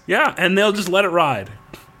progress. Yeah, and they'll just let it ride.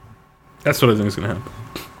 That's what I think is going to happen.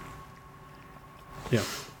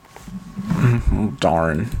 Yeah.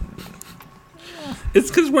 Darn. It's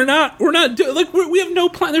because we have no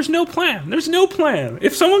plan. There's no plan.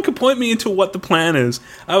 If someone could point me into what the plan is,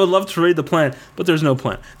 I would love to read the plan, but there's no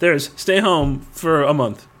plan. There's stay home for a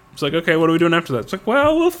month. It's like, okay, what are we doing after that? It's like,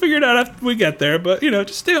 well, we'll figure it out after we get there, but,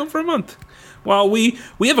 just stay home for a month. Well, we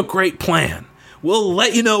have a great plan. We'll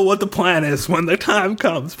let you know what the plan is when the time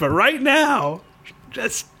comes, but right now,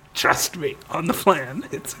 just trust me on the plan.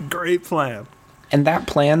 It's a great plan. And that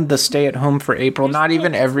plan, the stay at home for April, not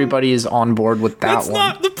even everybody is on board with that one. That's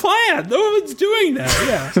not the plan. No one's doing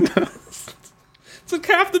that. Yeah. It's like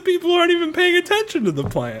half the people aren't even paying attention to the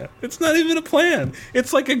plan. It's not even a plan.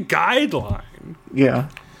 It's like a guideline. Yeah.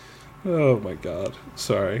 Oh my God.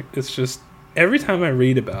 Sorry. It's just every time I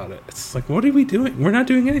read about it, it's like, what are we doing? We're not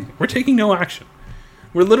doing anything. We're taking no action.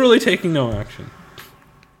 We're literally taking no action.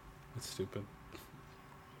 It's stupid.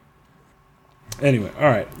 Anyway, all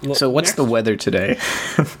right. So what's the weather today?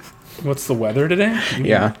 What's the weather today?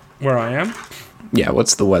 Yeah. Where I am? Yeah,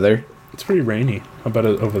 what's the weather? It's pretty rainy. How about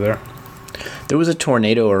it over there? There was a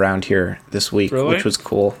tornado around here this week, Really? which was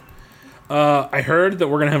cool. I heard that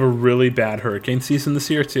we're going to have a really bad hurricane season this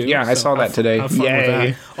year, too. Yeah, I saw that today. Have fun Yay.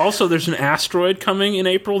 with that. Also, there's an asteroid coming in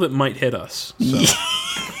April that might hit us. So.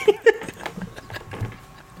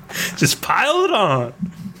 Just pile it on.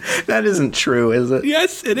 That isn't true, is it?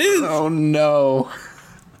 Yes, it is. Oh, no.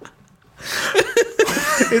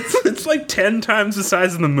 It's like 10 times the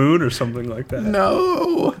size of the moon or something like that.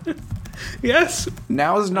 No. Yes.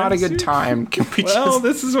 Now is not a good time. Can we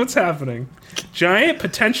This is what's happening. Giant,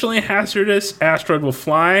 potentially hazardous asteroid will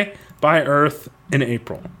fly by Earth in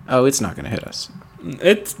April. Oh, it's not going to hit us.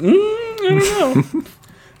 I don't know.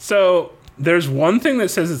 So there's one thing that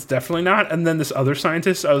says it's definitely not, and then this other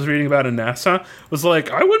scientist I was reading about in NASA was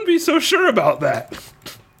like, I wouldn't be so sure about that.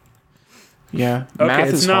 Yeah, Okay, math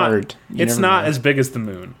it's is not, hard. It's not as big as the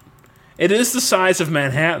moon. It is the size of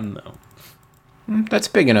Manhattan, though. That's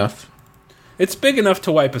big enough. It's big enough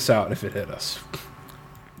to wipe us out if it hit us.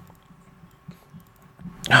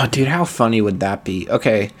 Oh, dude, how funny would that be?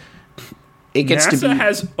 Okay, it gets to be.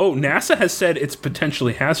 NASA has said it's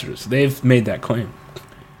potentially hazardous. They've made that claim.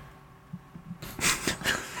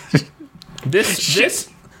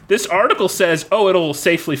 This article says, it'll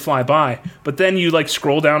safely fly by, but then you like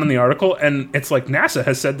scroll down in the article and it's like NASA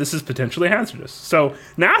has said this is potentially hazardous. So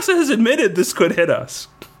NASA has admitted this could hit us.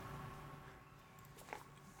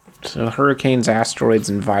 So hurricanes, asteroids,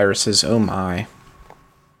 and viruses. Oh my.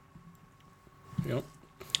 Yep.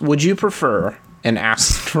 Would you prefer an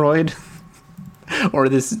asteroid or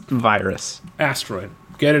this virus? Asteroid.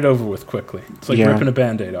 Get it over with quickly. It's like ripping a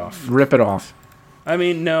Band-Aid off. Rip it off. I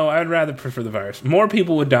mean, no, I'd rather prefer the virus. More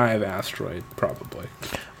people would die of asteroid, probably.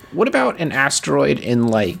 What about an asteroid in,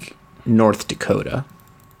 like, North Dakota?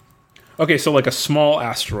 Okay, so like a small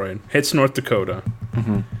asteroid hits North Dakota,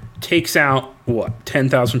 takes out,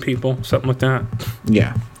 10,000 people? Something like that?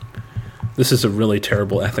 Yeah. This is a really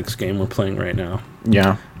terrible ethics game we're playing right now.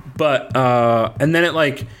 Yeah. But, and then it,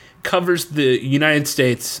 like, covers the United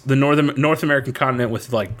States, the North American continent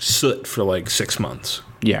with, like, soot for, like, 6 months.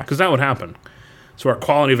 Yeah. Because that would happen. So our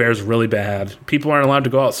quality of air is really bad. People aren't allowed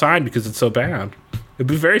to go outside because it's so bad. It'd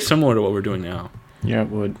be very similar to what we're doing now. Yeah, it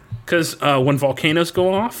would. Because when volcanoes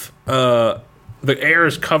go off, the air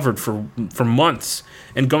is covered for months,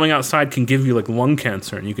 and going outside can give you like lung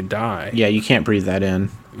cancer and you can die. Yeah, you can't breathe that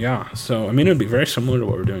in. Yeah, so I mean, it'd be very similar to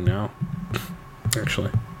what we're doing now,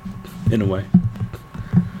 actually, in a way.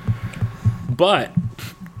 But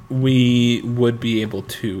we would be able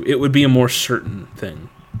to. It would be a more certain thing.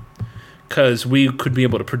 Because we could be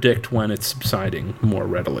able to predict when it's subsiding more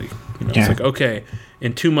readily. It's like, okay,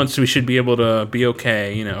 in 2 months we should be able to be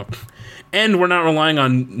okay, And we're not relying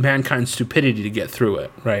on mankind's stupidity to get through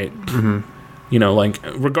it, right? Mm-hmm. Like,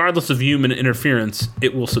 regardless of human interference,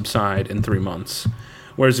 it will subside in 3 months.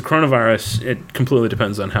 Whereas the coronavirus, it completely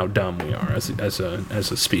depends on how dumb we are as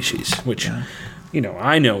a species, which...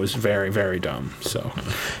 I know is very, very dumb. So,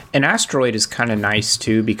 an asteroid is kind of nice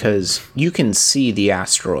too because you can see the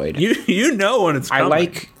asteroid. You know when it's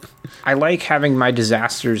coming. I like having my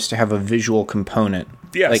disasters to have a visual component.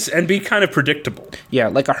 Yes, and be kind of predictable. Yeah,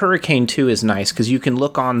 like a hurricane too is nice because you can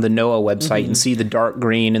look on the NOAA website and see the dark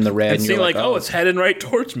green and the red, and see like, it's headed right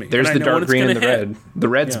towards me. There's the dark green and the red. The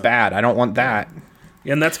red's bad. I don't want that.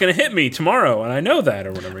 And that's going to hit me tomorrow, and I know that,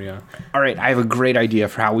 or whatever, yeah. All right, I have a great idea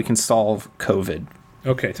for how we can solve COVID.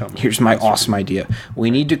 Okay, tell me. Here's my awesome idea. We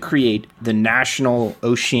need to create the National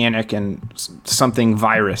Oceanic and something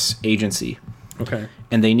Virus Agency. Okay.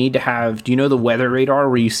 And they need to have, do you know the weather radar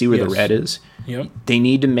where you see where the red is? Yep. They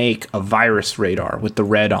need to make a virus radar with the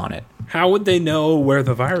red on it. How would they know where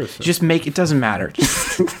the virus is? Just it doesn't matter.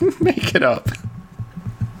 Just make it up.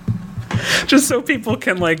 Just so people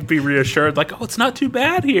can like be reassured, like, it's not too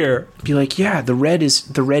bad here. Be like, yeah, the red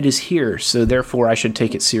is here, so therefore I should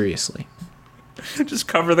take it seriously. Just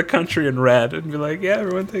cover the country in red and be like, yeah,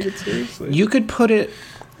 everyone take it seriously. You could put it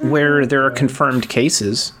where there are confirmed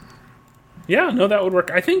cases. Yeah, no, that would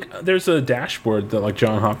work. I think there's a dashboard that like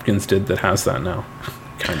John Hopkins did that has that now.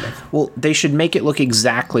 Kind of. Well, they should make it look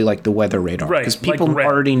exactly like the weather radar. Right. Because people like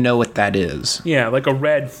already know what that is. Yeah, like a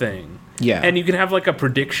red thing. Yeah. And you can have like a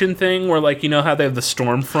prediction thing where like, how they have the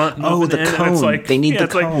storm front moving the in, cone. And it's like, they need the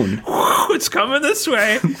cone. Like, it's coming this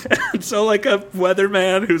way. And so like a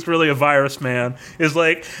weatherman who's really a virus man is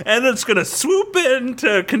like, and it's going to swoop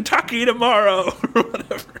into Kentucky tomorrow or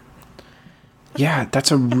whatever. Yeah,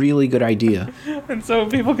 that's a really good idea. And so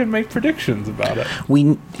people can make predictions about it.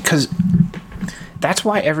 Because That's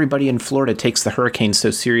why everybody in Florida takes the hurricane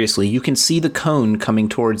so seriously. You can see the cone coming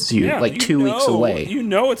towards you, like 2 weeks away. You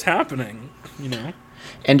know it's happening, you know?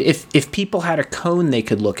 And if people had a cone they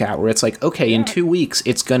could look at where it's like, okay, in 2 weeks,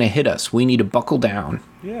 it's going to hit us. We need to buckle down.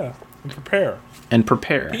 Yeah, and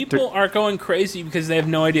prepare. People are going crazy because they have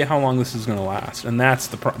no idea how long this is going to last. And that's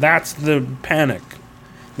the panic.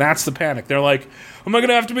 That's the panic. They're like, am I going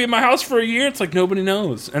to have to be in my house for a year? It's like nobody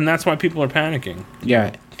knows. And that's why people are panicking.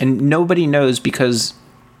 Yeah, and nobody knows because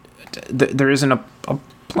there isn't a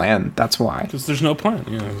plan. That's why. Because there's no plan.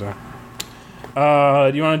 Yeah, exactly.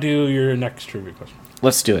 Do you want to do your next trivia question?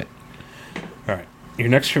 Let's do it. All right. Your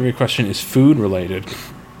next trivia question is food related.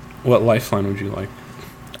 What lifeline would you like?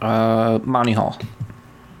 Monty Hall.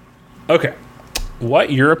 Okay.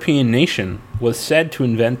 What European nation was said to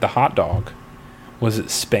invent the hot dog? Was it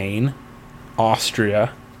Spain,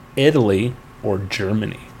 Austria, Italy, or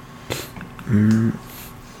Germany?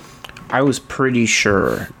 I was pretty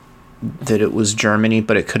sure that it was Germany,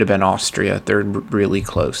 but it could have been Austria. They're really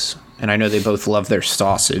close. And I know they both love their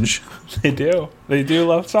sausage. They do. They do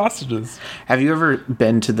love sausages. Have you ever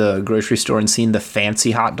been to the grocery store and seen the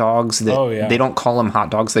fancy hot dogs? They don't call them hot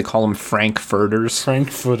dogs. They call them Frankfurters.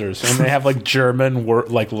 Frankfurters. And they have like German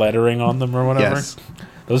lettering on them or whatever. Yes.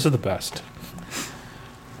 Those are the best.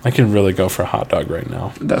 I can really go for a hot dog right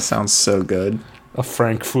now. That sounds so good. A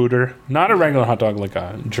Frankfurter. Not a regular hot dog, like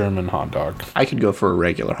a German hot dog. I could go for a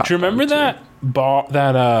regular hot dog. Do you remember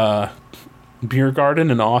that beer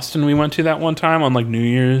garden in Austin we went to that one time on like New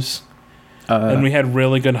Year's? And we had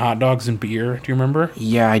really good hot dogs and beer. Do you remember?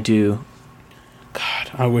 Yeah, I do.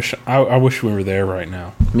 God, I wish we were there right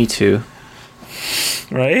now. Me too.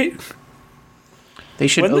 Right? They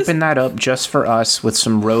should open that up just for us with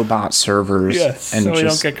some robot servers. Yes, and so we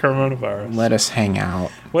just don't get coronavirus. Let us hang out.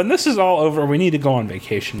 When this is all over, we need to go on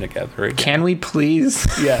vacation together again. Can we please?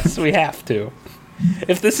 Yes, we have to.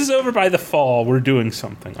 If this is over by the fall, we're doing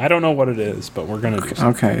something. I don't know what it is, but we're going to do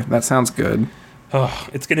something. Okay, that sounds good. Oh,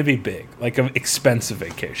 it's going to be big, like an expensive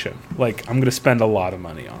vacation. Like, I'm going to spend a lot of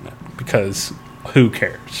money on it because who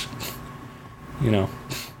cares? You know,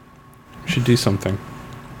 we should do something.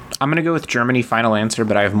 I'm going to go with Germany final answer,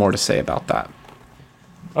 but I have more to say about that.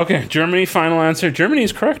 Okay, Germany final answer. Germany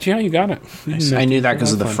is correct. Yeah, you got it. I knew that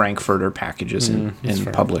because of the Frankfurter packages in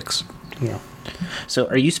Publix. Yeah. So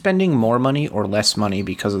are you spending more money or less money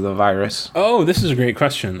because of the virus? Oh, this is a great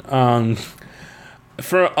question.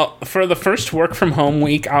 For the first work from home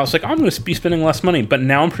week, I was like, I'm going to be spending less money, but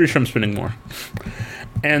now I'm pretty sure I'm spending more.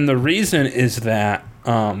 And the reason is that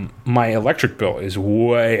my electric bill is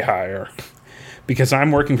way higher because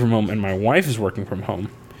I'm working from home and my wife is working from home.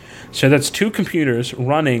 So that's 2 computers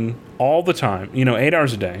running all the time, 8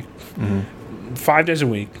 hours a day, 5 days a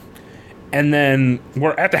week. And then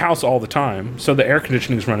we're at the house all the time, so the air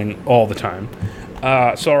conditioning is running all the time.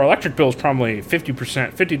 So our electric bill is probably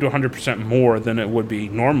 50% to 100% more than it would be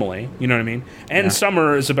normally. You know what I mean? And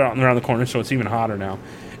summer is about around the corner, so it's even hotter now.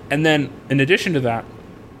 And then in addition to that,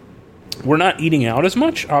 we're not eating out as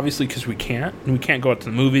much, obviously, because we can't. We can't go out to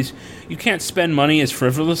the movies. You can't spend money as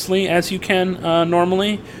frivolously as you can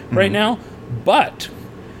normally right now. But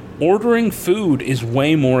ordering food is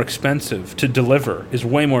way more expensive to deliver, is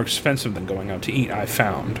way more expensive than going out to eat, I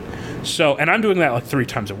found. So, and I'm doing that like 3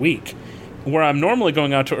 times a week, where I'm normally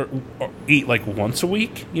going out to eat like once a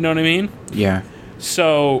week, you know what I mean? Yeah.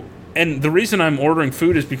 So, and the reason I'm ordering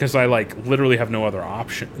food is because I like literally have no other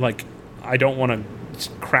option. Like, I don't want to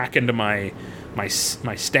crack into my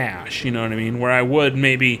stash, you know what I mean? Where I would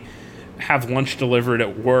maybe have lunch delivered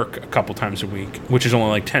at work a couple times a week, which is only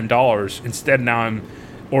like $10. Instead, now I'm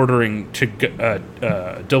ordering to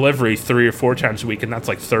delivery 3 or 4 times a week, and that's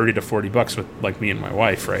like $30 to $40 with like me and my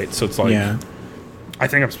wife, right? So it's like, I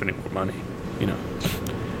think I'm spending more money,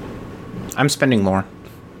 I'm spending more.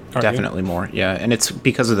 Are Definitely you? more, yeah. And it's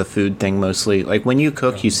because of the food thing mostly. Like when you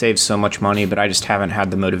cook, you save so much money, but I just haven't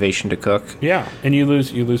had the motivation to cook. Yeah, and you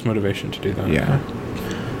lose motivation to do that. Yeah.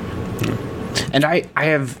 And I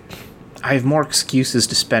have more excuses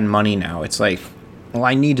to spend money now. It's like, well,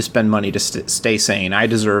 I need to spend money to stay sane. I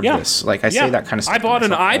deserve this. Like I say that kind of stuff. I bought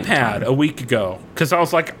an iPad a week ago because I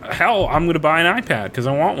was like, hell, I'm going to buy an iPad because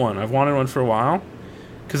I want one. I've wanted one for a while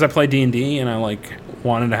because I play D&D and I like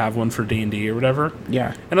wanted to have one for D&D or whatever.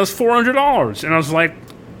 Yeah. And it was $400 and I was like,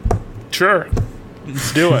 sure,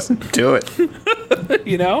 let's do it. Do it.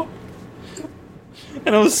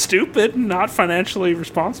 And it was stupid and not financially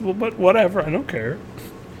responsible, but whatever, I don't care.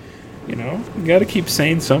 You got to keep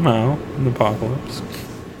sane somehow in the apocalypse.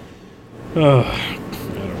 Ugh, I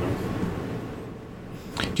don't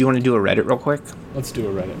know. Do you want to do a Reddit real quick? Let's do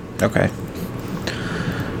a Reddit. Okay.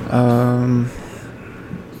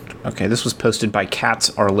 Okay, this was posted by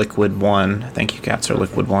Cats Are Liquid 1. Thank you, Cats Are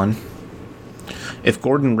Liquid 1. If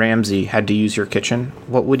Gordon Ramsay had to use your kitchen,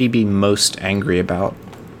 what would he be most angry about?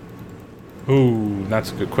 Ooh,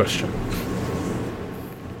 that's a good question.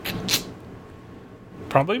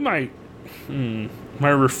 Probably my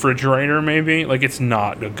refrigerator, maybe. Like, it's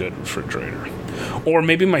not a good refrigerator. Or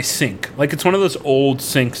maybe my sink. Like, it's one of those old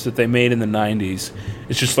sinks that they made in the 90s.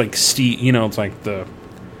 It's just like steel, you know, it's like the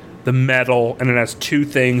metal, and it has two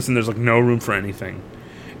things, and there's like no room for anything.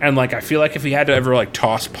 And like, I feel like if he had to ever like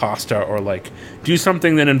toss pasta or like do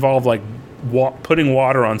something that involved like putting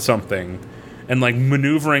water on something and like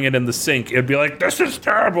maneuvering it in the sink, it'd be like, this is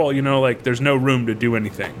terrible, you know, like there's no room to do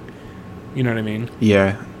anything. You know what I mean?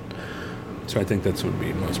 Yeah. So I think that's what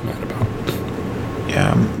we'd be most mad about.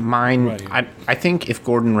 Yeah, mine, Right. I think if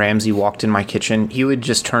Gordon Ramsay walked in my kitchen, he would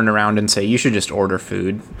just turn around and say, you should just order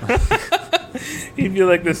food. He'd be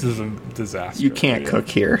like, this is a disaster. You can't cook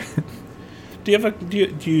here. Do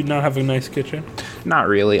you not have a nice kitchen? Not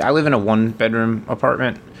really. I live in a 1-bedroom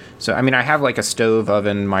apartment. So, I mean, I have like a stove,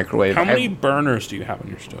 oven, microwave. How many burners do you have on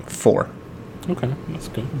your stove? 4. Okay, that's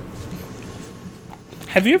good.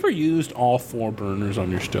 Have you ever used all 4 burners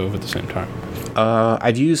on your stove at the same time?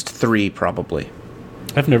 I've used 3 probably.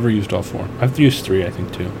 I've never used all 4. I've used 3, I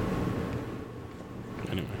think, too.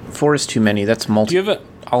 Anyway. 4 is too many. That's multi. Do you have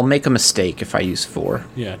I'll make a mistake if I use 4.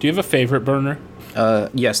 Yeah. Do you have a favorite burner?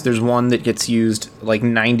 Yes, there's one that gets used like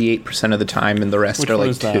 98% of the time, and the rest Which are one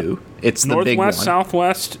like is that? 2. It's the big one. Northwest,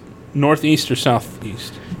 southwest, northeast, or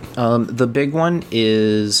southeast? The big one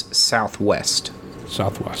is southwest.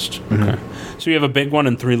 Southwest. Okay. So you have a big one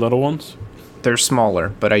and 3 little ones? They're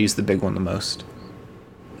smaller, but I use the big one the most.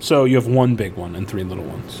 So you have 1 big one and 3 little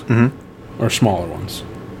ones? Mm-hmm. Or smaller ones?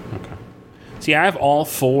 Okay. See, I have all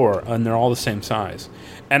 4, and they're all the same size.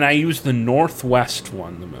 And I use the northwest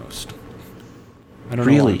one the most. I don't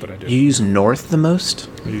know why, but I do. You use north the most?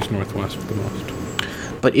 I use northwest the most.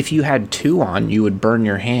 But if you had 2 on, you would burn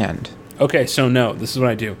your hand. Okay, so no, this is what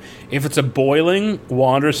I do. If it's a boiling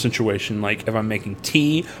water situation, like if I'm making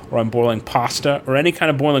tea or I'm boiling pasta or any kind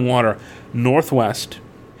of boiling water, northwest.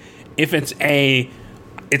 If it's in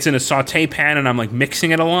a saute pan and I'm like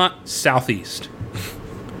mixing it a lot, southeast.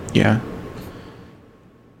 Yeah.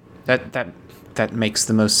 That makes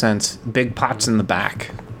the most sense. Big pots in the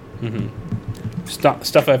back.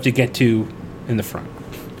 Stuff I have to get to in the front.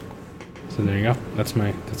 So there you go. That's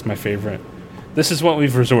my favorite. This is what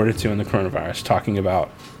we've resorted to in the coronavirus, talking about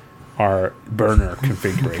our burner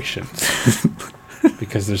configurations.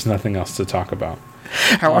 Because there's nothing else to talk about.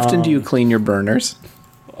 How often do you clean your burners?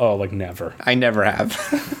 Oh, like never. I never have.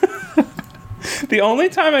 The only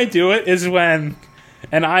time I do it is when,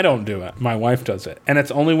 and I don't do it, my wife does it. And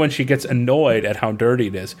it's only when she gets annoyed at how dirty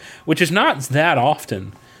it is, which is not that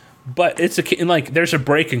often. But it's like there's a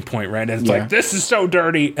breaking point, right? And it's like, this is so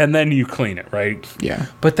dirty, and then you clean it, right? Yeah.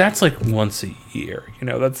 But that's like once a year, you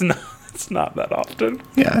know. It's not that often.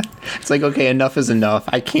 Yeah. It's like, okay, enough is enough.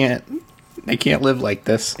 I can't live like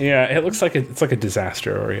this. Yeah, it looks like it's like a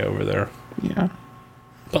disaster area over there. Yeah.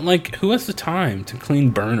 But like, who has the time to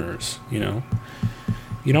clean burners? You know,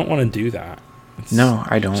 you don't want to do that. No,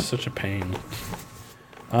 I don't. It's such a pain.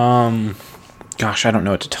 Gosh, I don't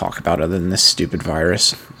know what to talk about other than this stupid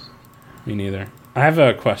virus. Me neither. I have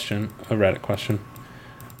a question, a Reddit question.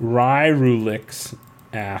 Ryrulix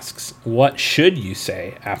asks, what should you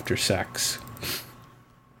say after sex?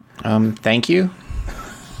 Thank you?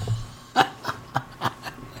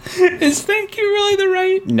 Is thank you really the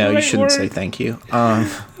right No, right you shouldn't word? say thank you. I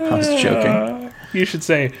was joking. You should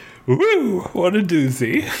say, woo, what a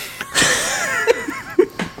doozy.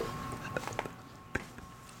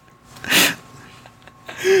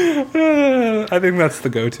 I think that's the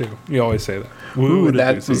go-to. You always say that. Woo, Ooh,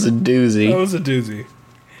 that was a doozy. That was a doozy.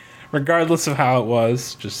 Regardless of how it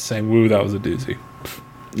was, just say, woo, that was a doozy.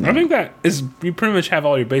 Yeah. I think that is, you pretty much have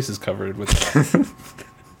all your bases covered with that.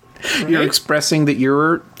 Right? You're expressing that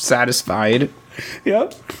you're satisfied.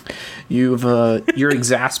 Yep. You're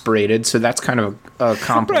exasperated, so that's kind of a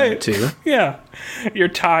compliment Right. too. Yeah. You're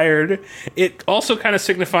tired. It also kind of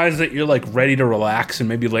signifies that you're like ready to relax and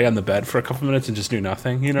maybe lay on the bed for a couple minutes and just do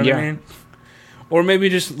nothing. You know what I mean? Or maybe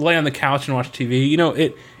just lay on the couch and watch TV. You know,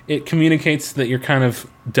 it communicates that you're kind of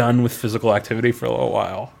done with physical activity for a little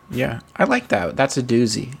while. Yeah, I like that. That's a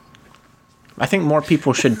doozy. I think more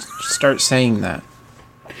people should start saying that.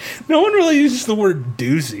 No one really uses the word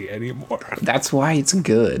doozy anymore. That's why it's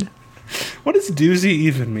good. What does doozy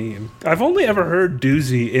even mean? I've only ever heard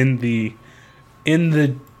doozy in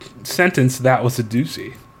the sentence that was a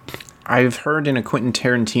doozy. I've heard in a Quentin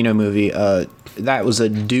Tarantino movie, that was a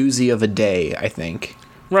doozy of a day, I think.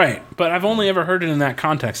 Right, but I've only ever heard it in that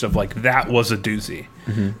context of, like, that was a doozy.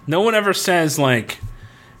 Mm-hmm. No one ever says, like,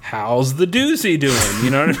 how's the doozy doing? You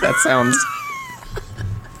know what I mean?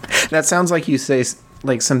 That sounds like you say,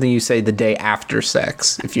 like, something you say the day after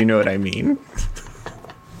sex, if you know what I mean.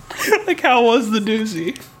 Like, how was the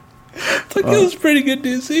doozy? It's like, it was pretty good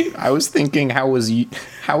doozy. I was thinking, how is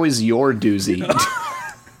your doozy?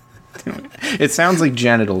 It sounds like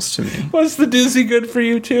genitals to me. Was the doozy good for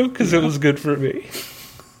you, too? Because it was good for me.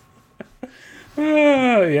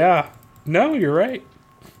 Yeah. No, you're right.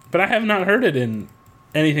 But I have not heard it in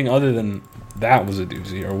anything other than that was a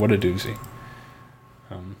doozy or what a doozy.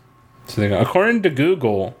 So they go, according to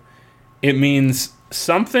Google, it means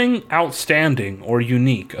something outstanding or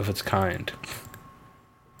unique of its kind.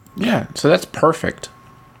 Yeah, so that's perfect.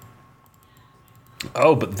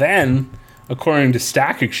 Oh, but then, according to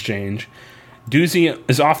Stack Exchange, doozy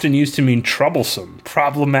is often used to mean troublesome,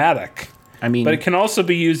 problematic. I mean, but it can also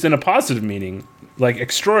be used in a positive meaning, like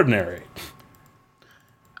extraordinary.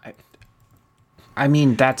 I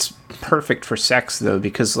mean, that's perfect for sex, though,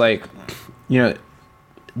 because, like, you know,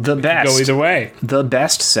 the best go either way. The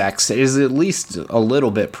best sex is at least a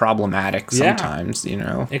little bit problematic sometimes, you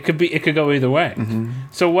know. It could go either way. Mm-hmm.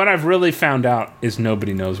 So what I've really found out is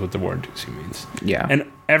nobody knows what the word doozy means. Yeah. And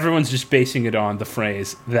everyone's just basing it on the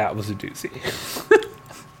phrase, that was a doozy.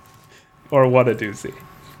 Or what a doozy.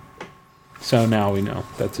 So now we know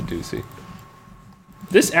that's a doozy.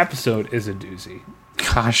 This episode is a doozy.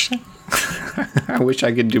 Gosh. I wish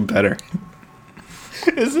I could do better.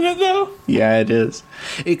 Isn't it, though? Yeah, it is.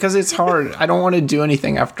 Because it's hard. I don't want to do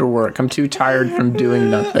anything after work. I'm too tired from doing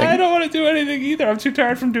nothing. I don't want to do anything either. I'm too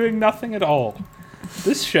tired from doing nothing at all.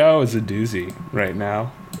 This show is a doozy right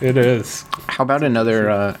now. It is. How about another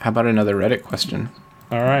Reddit question?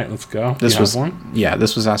 All right, let's go. This was one? Yeah,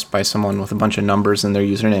 this was asked by someone with a bunch of numbers in their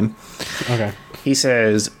username. Okay. He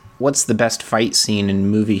says, "What's the best fight scene in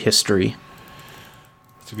movie history?"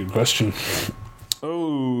 That's a good question.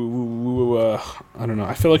 I don't know.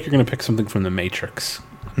 I feel like you're going to pick something from The Matrix.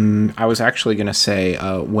 I was actually going to say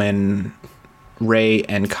when Rey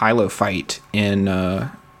and Kylo fight in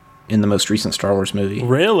the most recent Star Wars movie.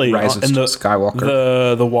 Really? Rise of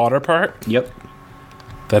Skywalker. The water part? Yep.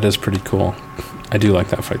 That is pretty cool. I do like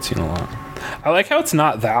that fight scene a lot. I like how it's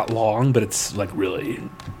not that long, but it's like really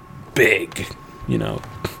big, you know.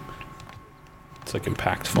 It's like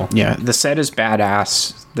impactful. Yeah, the set is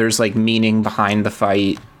badass. There's like meaning behind the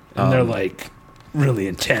fight. And they're like really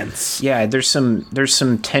intense. Yeah, there's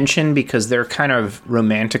some tension because they're kind of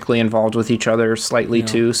romantically involved with each other slightly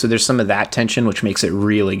too. So there's some of that tension which makes it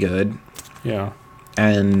really good. Yeah.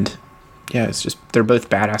 And yeah, it's just they're both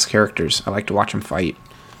badass characters. I like to watch them fight.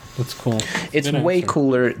 That's cool. It's way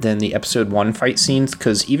cooler than the episode 1 fight scenes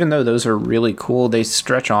because even though those are really cool, they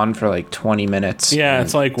stretch on for like 20 minutes. Yeah,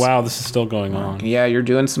 it's like, wow, this is still going on. Yeah, you're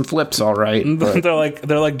doing some flips, all right.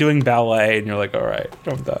 they're like doing ballet, and you're like, all right,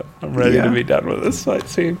 I'm done. I'm ready to be done with this fight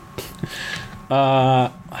scene.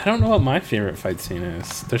 I don't know what my favorite fight scene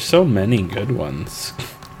is. There's so many good ones.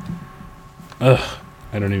 Ugh,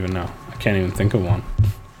 I don't even know. I can't even think of one.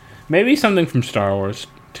 Maybe something from Star Wars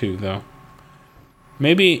too, though.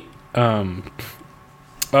 Maybe, I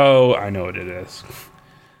know what it is.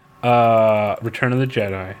 Return of the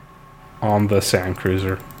Jedi on the sand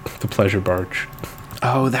cruiser, the pleasure barge.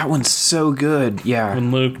 Oh, that one's so good. Yeah. When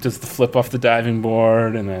Luke does the flip off the diving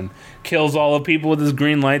board and then kills all the people with his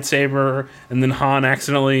green lightsaber, and then Han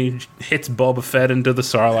accidentally hits Boba Fett into the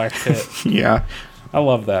Sarlacc pit. Yeah. I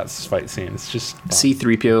love that fight scene. It's just fun.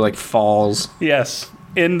 C-3PO like falls. Yes.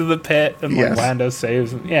 Into the pit and like Lando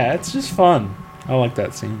saves him. Yeah, it's just fun. I like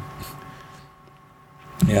that scene.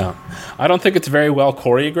 Yeah. I don't think it's very well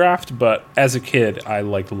choreographed, but as a kid, I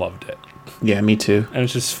loved it. Yeah, me too. And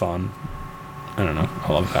it's just fun. I don't know.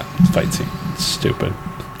 I love that fight scene. It's stupid.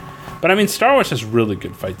 But I mean, Star Wars has really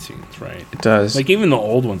good fight scenes, right? It does. Like, even the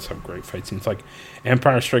old ones have great fight scenes. Like,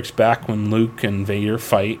 Empire Strikes Back when Luke and Vader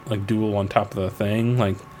fight, like, duel on top of the thing.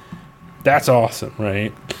 Like, that's awesome,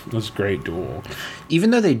 right? It was a great duel. Even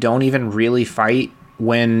though they don't even really fight,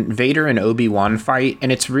 when Vader and Obi-Wan fight,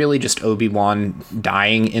 and it's really just Obi-Wan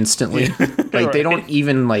dying instantly. Like, right. They don't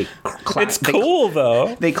even, like... It's cool,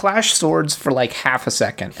 though. They clash swords for, like, half a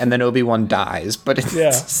second, and then Obi-Wan dies. But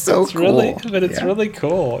it's so cool. It's really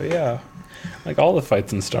cool, yeah. Like, all the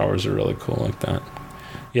fights in Star Wars are really cool like that.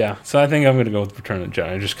 Yeah, so I think I'm going to go with Return of the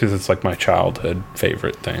Jedi, just because it's, like, my childhood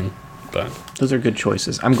favorite thing. But those are good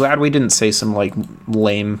choices. I'm glad we didn't say some, like,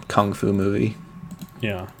 lame kung fu movie.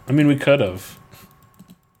 Yeah. I mean, we could have.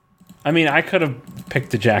 I mean, I could have picked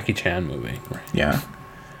the Jackie Chan movie. Right? Yeah.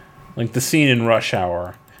 Like the scene in Rush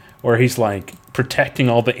Hour where he's like protecting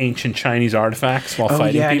all the ancient Chinese artifacts while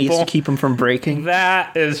fighting yeah, people. and he has to keep them from breaking.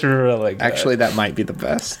 That is really good. Actually, that might be the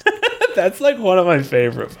best. That's like one of my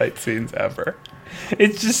favorite fight scenes ever.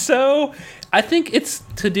 It's just so... I think it's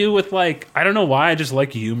to do with, like... I don't know why, I just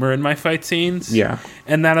like humor in my fight scenes. Yeah.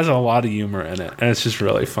 And that has a lot of humor in it. And it's just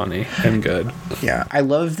really funny and good. Yeah. I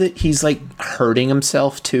love that he's, like, hurting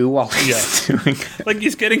himself, too, while he's doing it. Like,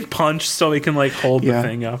 he's getting punched so he can, like, hold the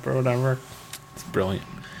thing up or whatever. It's brilliant.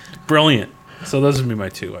 Brilliant. So those would be my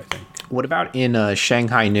two, I think. What about in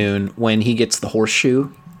Shanghai Noon when he gets the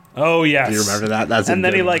horseshoe? Oh, yes. Do you remember that? That's and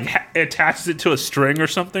then he, like, attaches it to a string or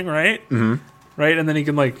something, right? Mm-hmm. Right? And then he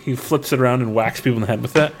can, like, he flips it around and whacks people in the head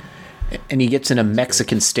with it. And he gets in a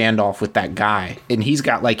Mexican standoff with that guy. And he's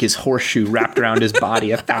got, like, his horseshoe wrapped around his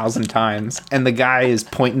body 1,000 times. And the guy is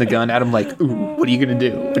pointing the gun at him like, ooh, what are you going to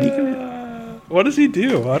do? What are you going to do? What does he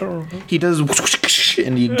do? I don't remember. He does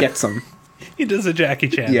and he gets him. He does a Jackie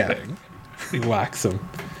Chan thing. He whacks him.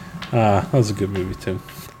 That was a good movie, too.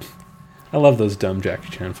 I love those dumb Jackie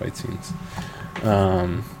Chan fight scenes.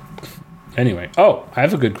 Anyway. Oh, I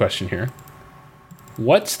have a good question here.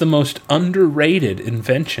 What's the most underrated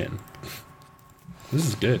invention? This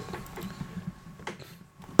is good.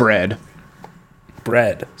 Bread.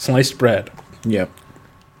 Bread. Sliced bread. Yep.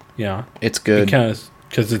 Yeah. It's good. Because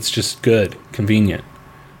it's just good. Convenient.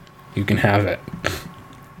 You can have it.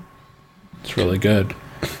 It's really good.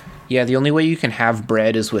 Yeah, the only way you can have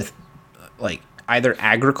bread is with, like, either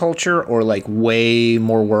agriculture or, like, way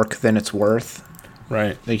more work than it's worth.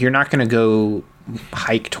 Right. Like, you're not going to go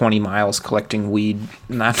hike 20 miles collecting weed.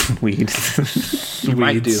 Not weed. You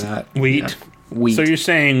might do that. Wheat. Yeah. Wheat. So you're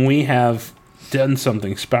saying we have done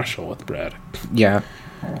something special with bread. Yeah.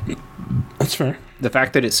 That's fair. The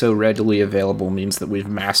fact that it's so readily available means that we've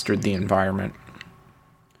mastered the environment.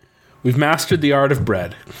 We've mastered the art of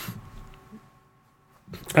bread.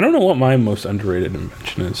 I don't know what my most underrated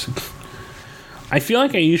invention is. I feel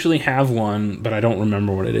like I usually have one, but I don't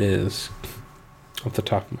remember what it is off the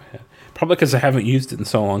top of my head. Probably because I haven't used it in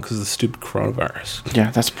so long because of the stupid coronavirus.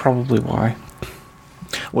 Yeah, that's probably why.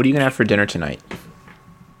 What are you gonna have for dinner tonight?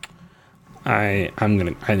 I think I'm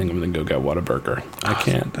gonna go get Whataburger. I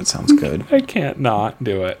can't. That sounds good. I can't not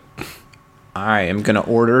do it. I am gonna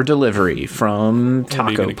order delivery from What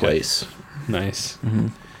are you Taco gonna Place. get? Nice. Mm-hmm.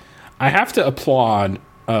 I have to applaud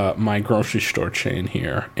my grocery store chain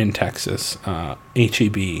here in Texas,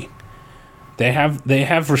 HEB. They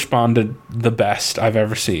have responded the best I've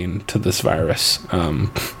ever seen to this virus.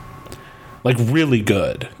 Like, really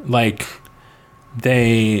good. Like,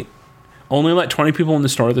 they only let 20 people in the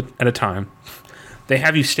store at a time. They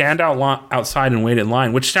have you stand outside and wait in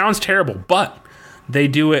line, which sounds terrible, but they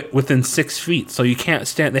do it within 6 feet, so you can't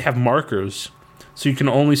stand. They have markers, so you can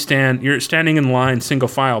only stand. You're standing in line single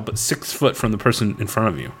file, but 6 foot from the person in front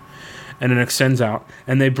of you. And it extends out,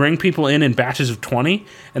 and they bring people in batches of 20,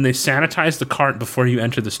 and they sanitize the cart before you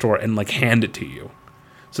enter the store and, like, hand it to you.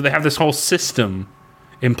 So they have this whole system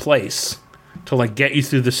in place to, like, get you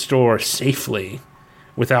through the store safely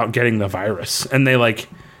without getting the virus. And they, like,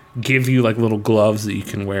 give you, like, little gloves that you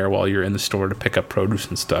can wear while you're in the store to pick up produce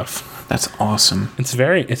and stuff. That's awesome. It's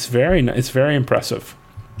very impressive.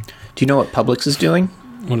 Do you know what Publix is doing?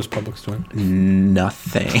 What is Publix doing?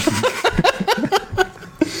 Nothing.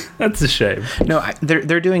 That's a shame. No,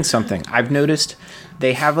 they're doing something. I've noticed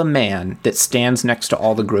they have a man that stands next to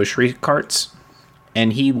all the grocery carts,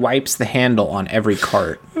 and he wipes the handle on every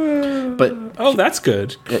cart. But that's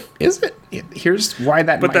good. Is it? Here's why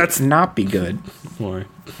that's not be good. Why?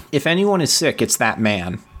 If anyone is sick, it's that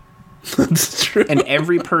man. That's true. And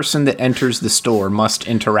every person that enters the store must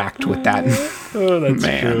interact with that that's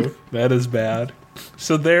man. True. That is bad.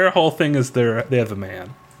 So their whole thing is they have a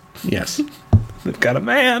man. Yes. They've got a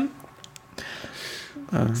man.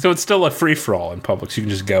 So it's still a free-for-all in Publix. You can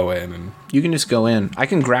just go in and... You can just go in. I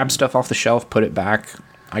can grab stuff off the shelf, put it back.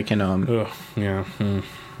 I can, yeah.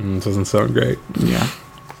 It doesn't sound great. Yeah.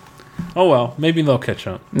 Oh, well. Maybe they'll catch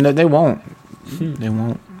up. No, they won't. They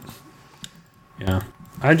won't. Yeah.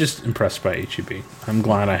 I'm just impressed by HEB. I'm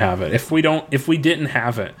glad I have it. If we didn't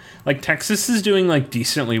have it, like, Texas is doing, like,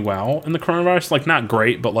 decently well in the coronavirus. Like, not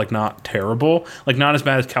great, but, like, not terrible. Like, not as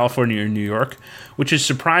bad as California or New York, which is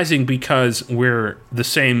surprising because we're the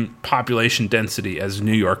same population density as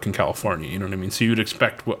New York and California. You know what I mean? So you'd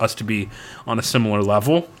expect us to be on a similar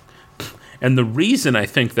level. And the reason I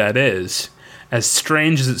think that is, as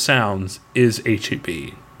strange as it sounds, is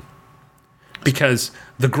HEB. Because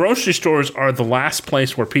the grocery stores are the last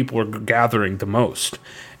place where people are gathering the most.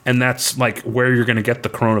 And that's, like, where you're going to get the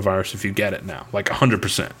coronavirus if you get it now. Like,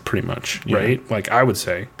 100%, pretty much, right? Like, I would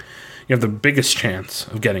say you have the biggest chance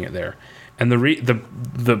of getting it there. And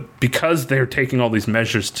the because they're taking all these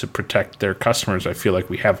measures to protect their customers, I feel like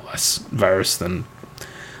we have less virus than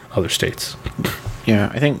other states. Yeah,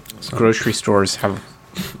 I think grocery stores have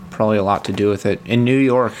probably a lot to do with it. In New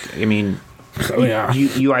York, I mean,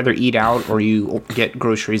 you either eat out or you get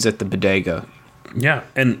groceries at the bodega. Yeah,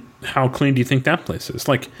 and how clean do you think that place is?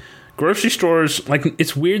 Like, grocery stores, like,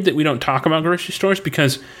 it's weird that we don't talk about grocery stores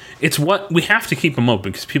because it's what we have to keep them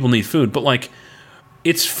open because people need food. But, like,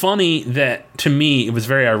 it's funny that, to me, it was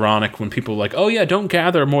very ironic when people were like, oh, yeah, don't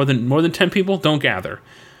gather more than 10 people, don't gather.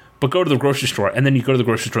 But go to the grocery store, and then you go to the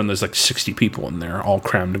grocery store, and there's, like, 60 people in there all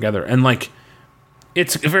crammed together. And, like,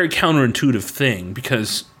 it's a very counterintuitive thing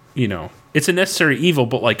because, you know, it's a necessary evil,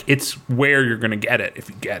 but, like, it's where you're going to get it if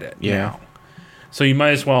you get it. Yeah. You know? So you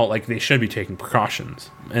might as well, like, they should be taking precautions.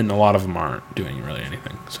 And a lot of them aren't doing really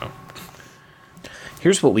anything, so.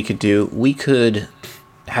 Here's what we could do. We could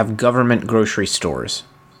have government grocery stores.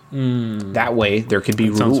 That way, there could be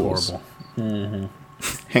rules. Sounds horrible.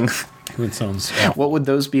 Mm-hmm. It sounds awful. What would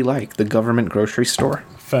those be like? The government grocery store?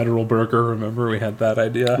 Federal Burger, remember? We had that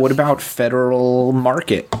idea. What about Federal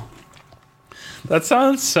Market? That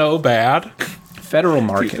sounds so bad. Federal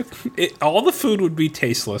Market. All the food would be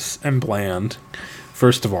tasteless and bland,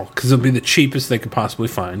 first of all, because it would be the cheapest they could possibly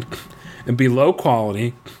find. It'd be low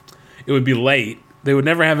quality. It would be late. They would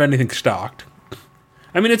never have anything stocked.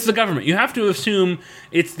 I mean, it's the government. You have to assume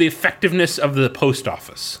it's the effectiveness of the post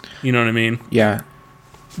office. You know what I mean? Yeah.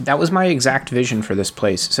 That was my exact vision for this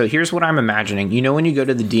place. So here's what I'm imagining. You know when you go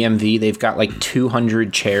to the DMV, they've got like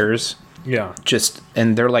 200 chairs? Yeah.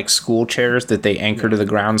 And they're like school chairs that they anchor to the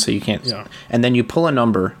ground so you can't... Yeah. And then you pull a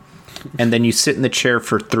number, and then you sit in the chair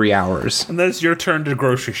for 3 hours. And then it's your turn to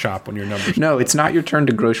grocery shop when your number's... No, it's not your turn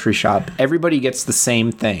to grocery shop. Everybody gets the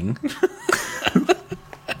same thing.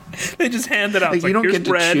 They just hand it out. Like, you don't get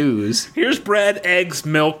to choose. Here's bread, eggs,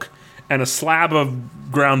 milk, and a slab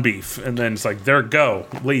of ground beef. And then it's like, there, go,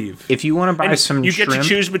 leave. If you want to buy some you shrimp... get to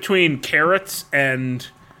choose between carrots and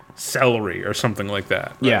celery or something like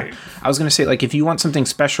that. Right? Yeah. I was going to say, like, if you want something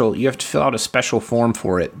special, you have to fill out a special form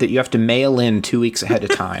for it that you have to mail in 2 weeks ahead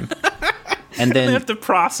of time. And then they have to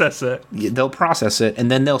process it. They'll process it,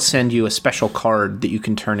 and then they'll send you a special card that you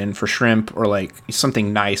can turn in for shrimp or like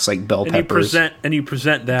something nice like bell peppers. You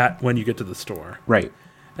present that when you get to the store. Right.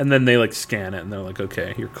 And then they like scan it and they're like,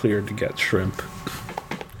 okay, you're cleared to get shrimp.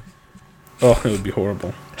 Oh, it would be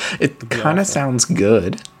horrible. It kind of sounds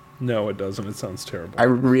good. No, it doesn't. It sounds terrible. I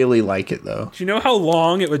really like it though. Do you know how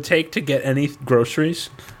long it would take to get any groceries?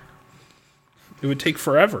 It would take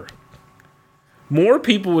forever. More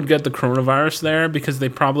people would get the coronavirus there because they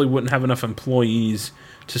probably wouldn't have enough employees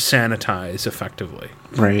to sanitize effectively.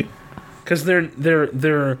 Right. Because they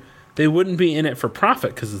wouldn't be in it for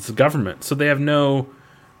profit because it's the government. So they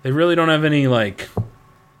really don't have any like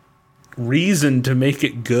reason to make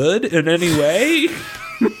it good in any way.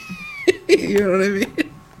 You know what I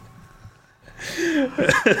mean?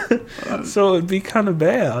 So it'd be kind of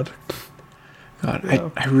bad. God, yeah.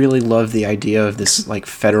 I really love the idea of this like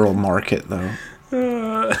Federal Market though.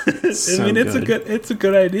 I mean, it's a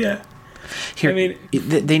good idea. Here, I mean,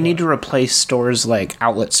 they need to replace stores like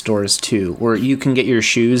outlet stores too, where you can get your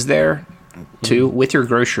shoes there too with your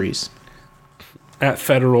groceries at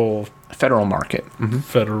Federal Market. Mm-hmm.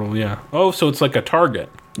 Federal, yeah. Oh, so it's like a Target.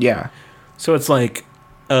 Yeah. So it's like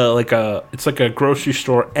a grocery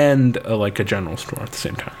store and like a general store at the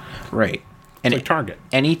same time. Right. And like Target.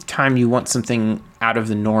 Anytime you want something out of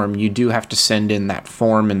the norm, you do have to send in that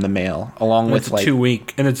form in the mail, along with like 2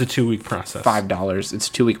 week, and it's a 2 week process. $5. It's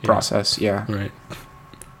a 2 week process. Yeah. Right.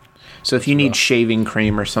 So if you need shaving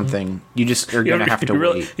cream or something, you just are gonna have to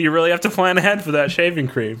wait. You really have to plan ahead for that shaving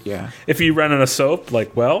cream. Yeah. If you run out of soap,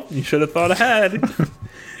 like, well, you should have thought ahead.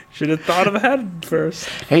 Should have thought of ahead first.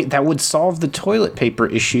 Hey, that would solve the toilet paper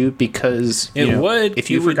issue because it would.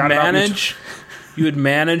 If you forgot you would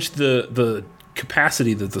manage the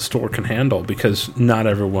capacity that the store can handle because not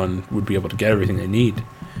everyone would be able to get everything they need.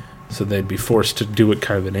 So they'd be forced to do it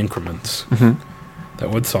kind of in increments. Mm-hmm.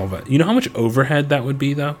 That would solve it. You know how much overhead that would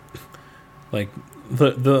be, though? Like,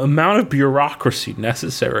 the amount of bureaucracy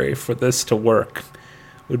necessary for this to work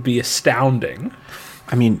would be astounding.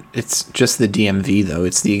 I mean, it's just the DMV, though.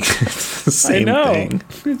 It's the same thing.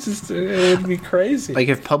 It would be crazy. Like,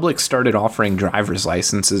 if Publix started offering driver's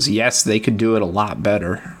licenses, yes, they could do it a lot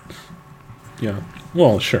better. Yeah.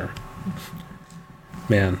 Well, sure.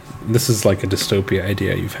 Man, this is like a dystopia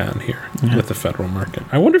idea you've had here with the Federal Market.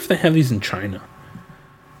 I wonder if they have these in China.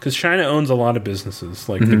 Because China owns a lot of businesses.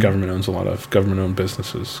 Like, the government owns a lot of government-owned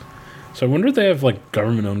businesses. So I wonder if they have, like,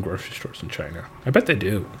 government-owned grocery stores in China. I bet they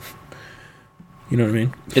do. You know what I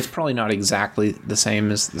mean? It's probably not exactly the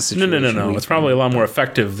same as the situation. No. It's probably a lot more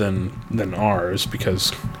effective than ours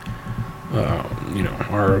because,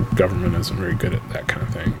 our government isn't very good at that kind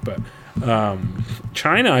of thing. But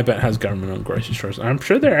China, I bet, has government-owned grocery stores. I'm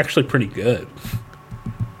sure they're actually pretty good.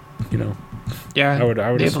 Yeah, I would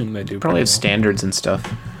assume they do. Probably have well. standards and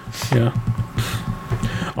stuff. Yeah.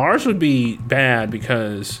 Ours would be bad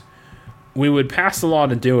because we would pass the law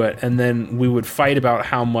to do it, and then we would fight about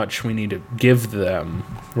how much we need to give them,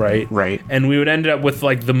 right? Right. And we would end up with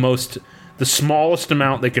like the smallest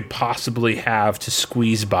amount they could possibly have to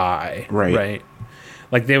squeeze by, right?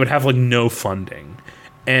 Like they would have like no funding,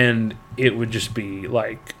 and it would just be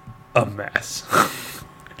like a mess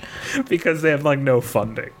because they have like no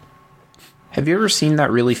funding. Have you ever seen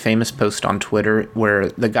that really famous post on Twitter where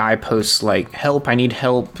the guy posts like, help, I need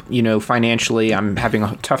help, financially, I'm having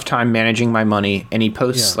a tough time managing my money, and he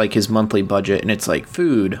posts like his monthly budget, and it's like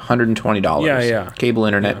food, $120. Yeah. Cable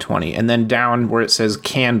internet, $20. And then down where it says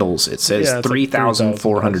candles, it says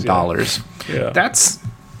 $3,400. Yeah. That's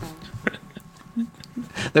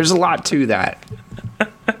there's a lot to that.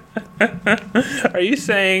 Are you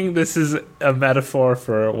saying this is a metaphor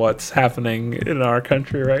for what's happening in our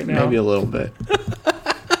country right now? Maybe a little bit.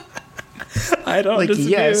 I don't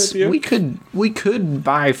disagree with you. we could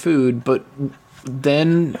buy food, but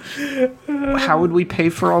then how would we pay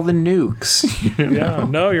for all the nukes? Yeah,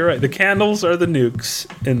 no, you're right. The candles are the nukes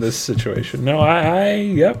in this situation. No, I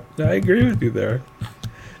agree with you there.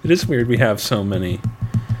 It is weird we have so many.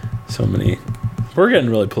 We're getting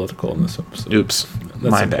really political in this episode. Oops.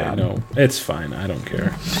 My bad. No, it's fine. I don't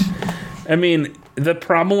care. I mean, the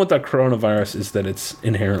problem with the coronavirus is that it's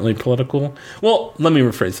inherently political. Well, let me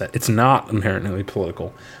rephrase that. It's not inherently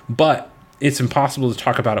political, but it's impossible to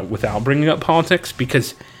talk about it without bringing up politics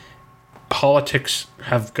because politics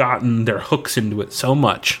have gotten their hooks into it so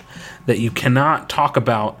much that you cannot talk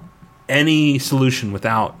about any solution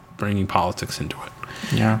without bringing politics into it.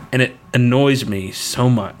 Yeah. And it annoys me so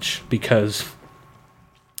much because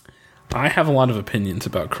I have a lot of opinions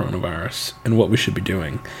about coronavirus and what we should be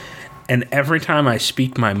doing. And every time I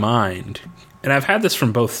speak my mind, and I've had this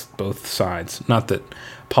from both sides, not that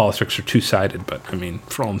politics are two-sided, but I mean,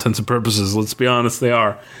 for all intents and purposes, let's be honest, they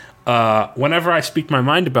are. Whenever I speak my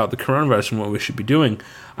mind about the coronavirus and what we should be doing,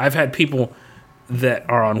 I've had people that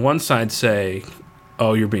are on one side say,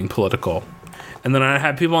 oh, you're being political. And then I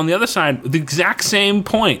had people on the other side with the exact same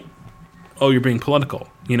point. Oh, you're being political.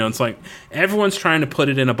 It's like everyone's trying to put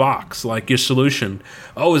it in a box, like your solution.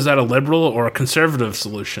 Oh, is that a liberal or a conservative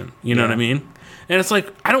solution? You know what I mean? And it's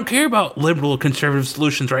like, I don't care about liberal or conservative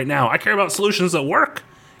solutions right now. I care about solutions that work.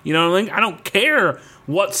 You know what I mean? I don't care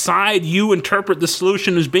what side you interpret the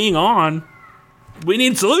solution as being on. We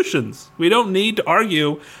need solutions. We don't need to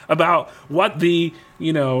argue about what the,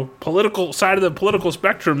 political side of the political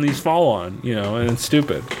spectrum these fall on, and it's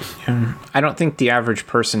stupid. Yeah. I don't think the average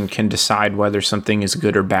person can decide whether something is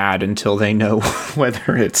good or bad until they know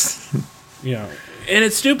whether it's... Yeah. And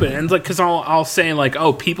it's stupid. And because I'll say like,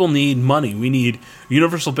 oh, people need money. We need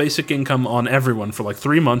universal basic income on everyone for like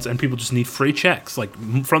 3 months, and people just need free checks like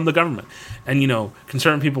from the government. And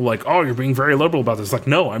concerned people like, oh, you're being very liberal about this. Like,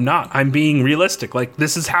 no, I'm not. I'm being realistic. Like,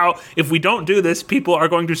 this is how, if we don't do this, people are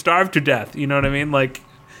going to starve to death. You know what I mean? Like,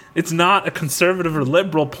 it's not a conservative or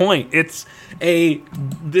liberal point. It's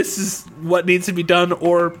this is what needs to be done,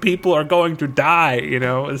 or people are going to die.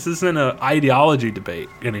 This isn't an ideology debate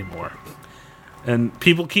anymore. And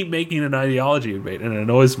people keep making an ideology debate, and it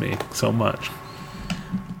annoys me so much.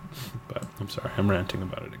 But I'm sorry, I'm ranting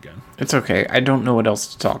about it again. It's okay. I don't know what else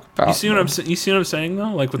to talk about. You see what I'm saying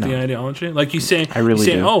though? Like with the ideology, like you say, I really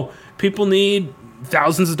do. Oh, people need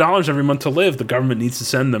thousands of dollars every month to live. The government needs to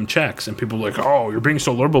send them checks, and people are like, oh, you're being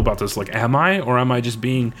so liberal about this. Like, am I, or am I just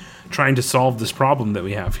trying to solve this problem that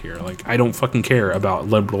we have here? Like, I don't fucking care about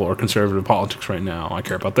liberal or conservative politics right now. I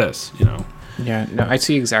care about this. Yeah, no, I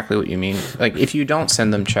see exactly what you mean. Like, if you don't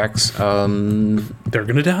send them checks, they're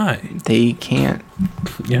gonna die. They can't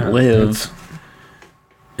live.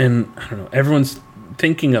 And I don't know. Everyone's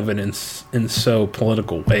thinking of it in so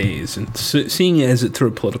political ways and seeing it as it through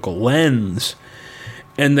a political lens.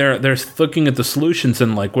 And they're looking at the solutions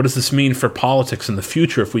and like, what does this mean for politics in the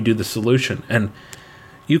future if we do the solution? And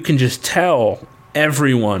you can just tell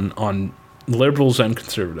everyone on liberals and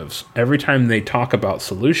conservatives every time they talk about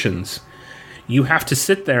solutions. You have to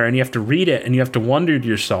sit there and you have to read it and you have to wonder to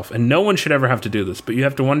yourself, and no one should ever have to do this, but you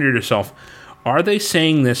have to wonder to yourself, are they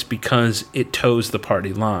saying this because it toes the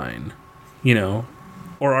party line?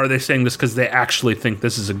 Or are they saying this because they actually think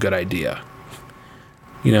this is a good idea?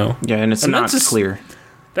 Yeah, and it's not clear.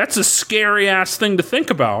 That's a scary ass thing to think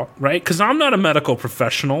about, right? Because I'm not a medical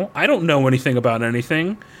professional. I don't know anything about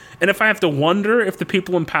anything. And if I have to wonder if the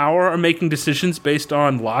people in power are making decisions based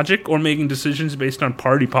on logic or making decisions based on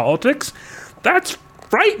party politics, that's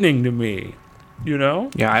frightening to me, you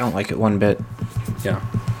know? Yeah, I don't like it one bit. Yeah.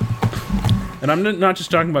 And I'm not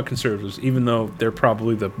just talking about conservatives, even though they're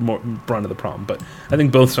probably the more brunt of the problem. But I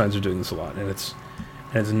think both sides are doing this a lot, and it's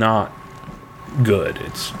not good.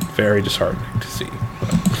 It's very disheartening to see.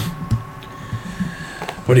 But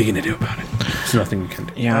what are you going to do about it? There's nothing you can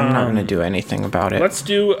do. Yeah, I'm not going to do anything about it. Let's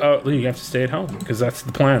do. You have to stay at home because that's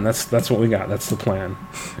the plan. That's what we got. That's the plan.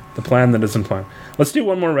 The plan that isn't planned. Let's do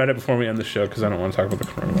one more Reddit before we end the show because I don't want to talk about the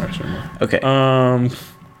coronavirus anymore. Okay.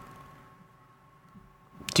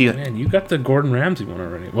 Do you? Man, you got the Gordon Ramsay one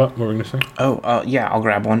already. What were we going to say? Oh, yeah, I'll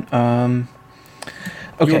grab one.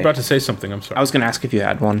 Okay. You were about to say something. I'm sorry. I was going to ask if you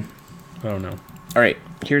had one. Oh no. All right.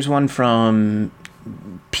 Here's one from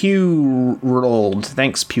Pew World.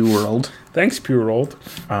 Thanks, Pew World. Thanks, Pure Old.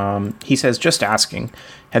 He says, just asking,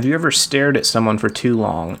 have you ever stared at someone for too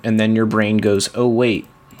long and then your brain goes, oh, wait,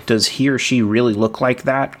 does he or she really look like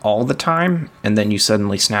that all the time? And then you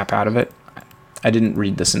suddenly snap out of it? I didn't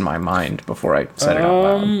read this in my mind before I said it out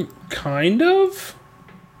loud. Kind of.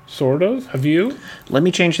 Sort of. Have you? Let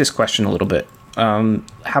me change this question a little bit. How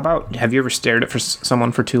about, have you ever stared at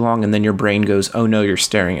someone for too long and then your brain goes, oh, no, you're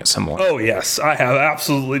staring at someone? Oh, yes. I have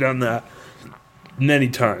absolutely done that. Many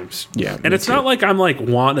times. Yeah. And it's not like I'm like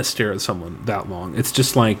want to stare at someone that long. It's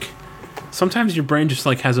just like sometimes your brain just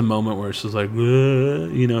like has a moment where it's just like,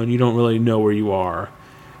 you know, and you don't really know where you are.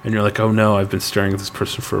 And you're like, oh no, I've been staring at this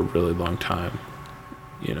person for a really long time.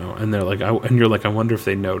 You know, and they're like, and you're like, I wonder if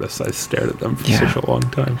they notice I stared at them for such a long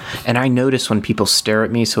time. And I notice when people stare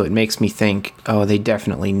at me, so it makes me think, oh, they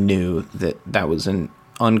definitely knew that was an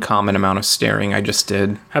uncommon amount of staring I just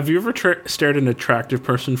did. Have you ever stared at an attractive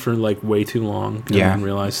person for like way too long? And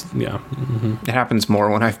realized, It happens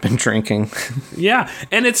more when I've been drinking. Yeah,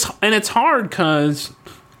 and it's hard because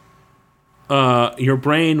your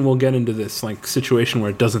brain will get into this like situation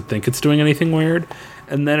where it doesn't think it's doing anything weird,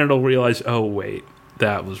 and then it'll realize, oh wait,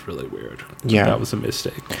 that was really weird. Yeah, that was a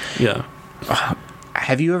mistake. Yeah.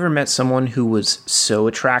 Have you ever met someone who was so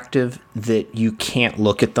attractive that you can't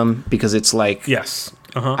look at them because it's like, yes,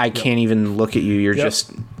 I can't even look at you. You're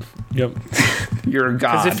just, you're a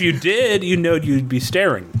god. Because if you did, you know you'd be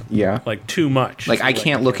staring. Yeah, like too much. Like I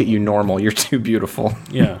can't look at you normal. You're too beautiful.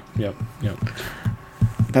 Yeah.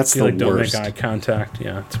 That's the worst. Don't make eye contact.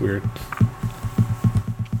 Yeah, it's weird.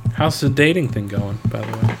 How's the dating thing going, by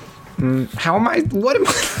the way? What am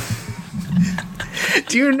I?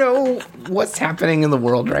 Do you know what's happening in the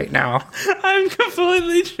world right now? I'm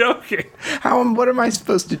completely joking. What am I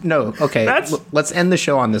supposed to... No, okay. Let's end the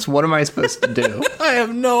show on this. What am I supposed to do? I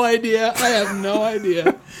have no idea.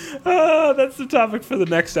 That's the topic for the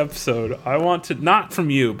next episode. I want to, not from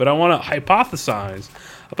you, but I want to hypothesize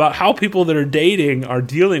about how people that are dating are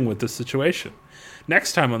dealing with this situation.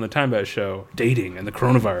 Next time on the Time Bass Show, dating and the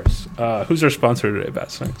coronavirus. Who's our sponsor today,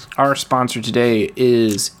 Bass? Thanks. Our sponsor today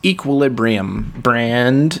is Equilibrium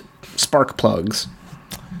brand spark plugs.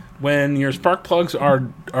 When your spark plugs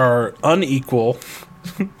are unequal,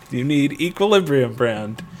 you need Equilibrium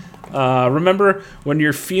brand. Remember, when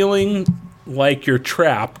you're feeling like you're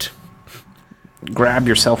trapped, grab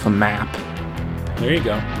yourself a map. There you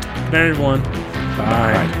go. Good night, everyone.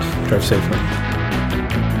 Bye. Drive safely.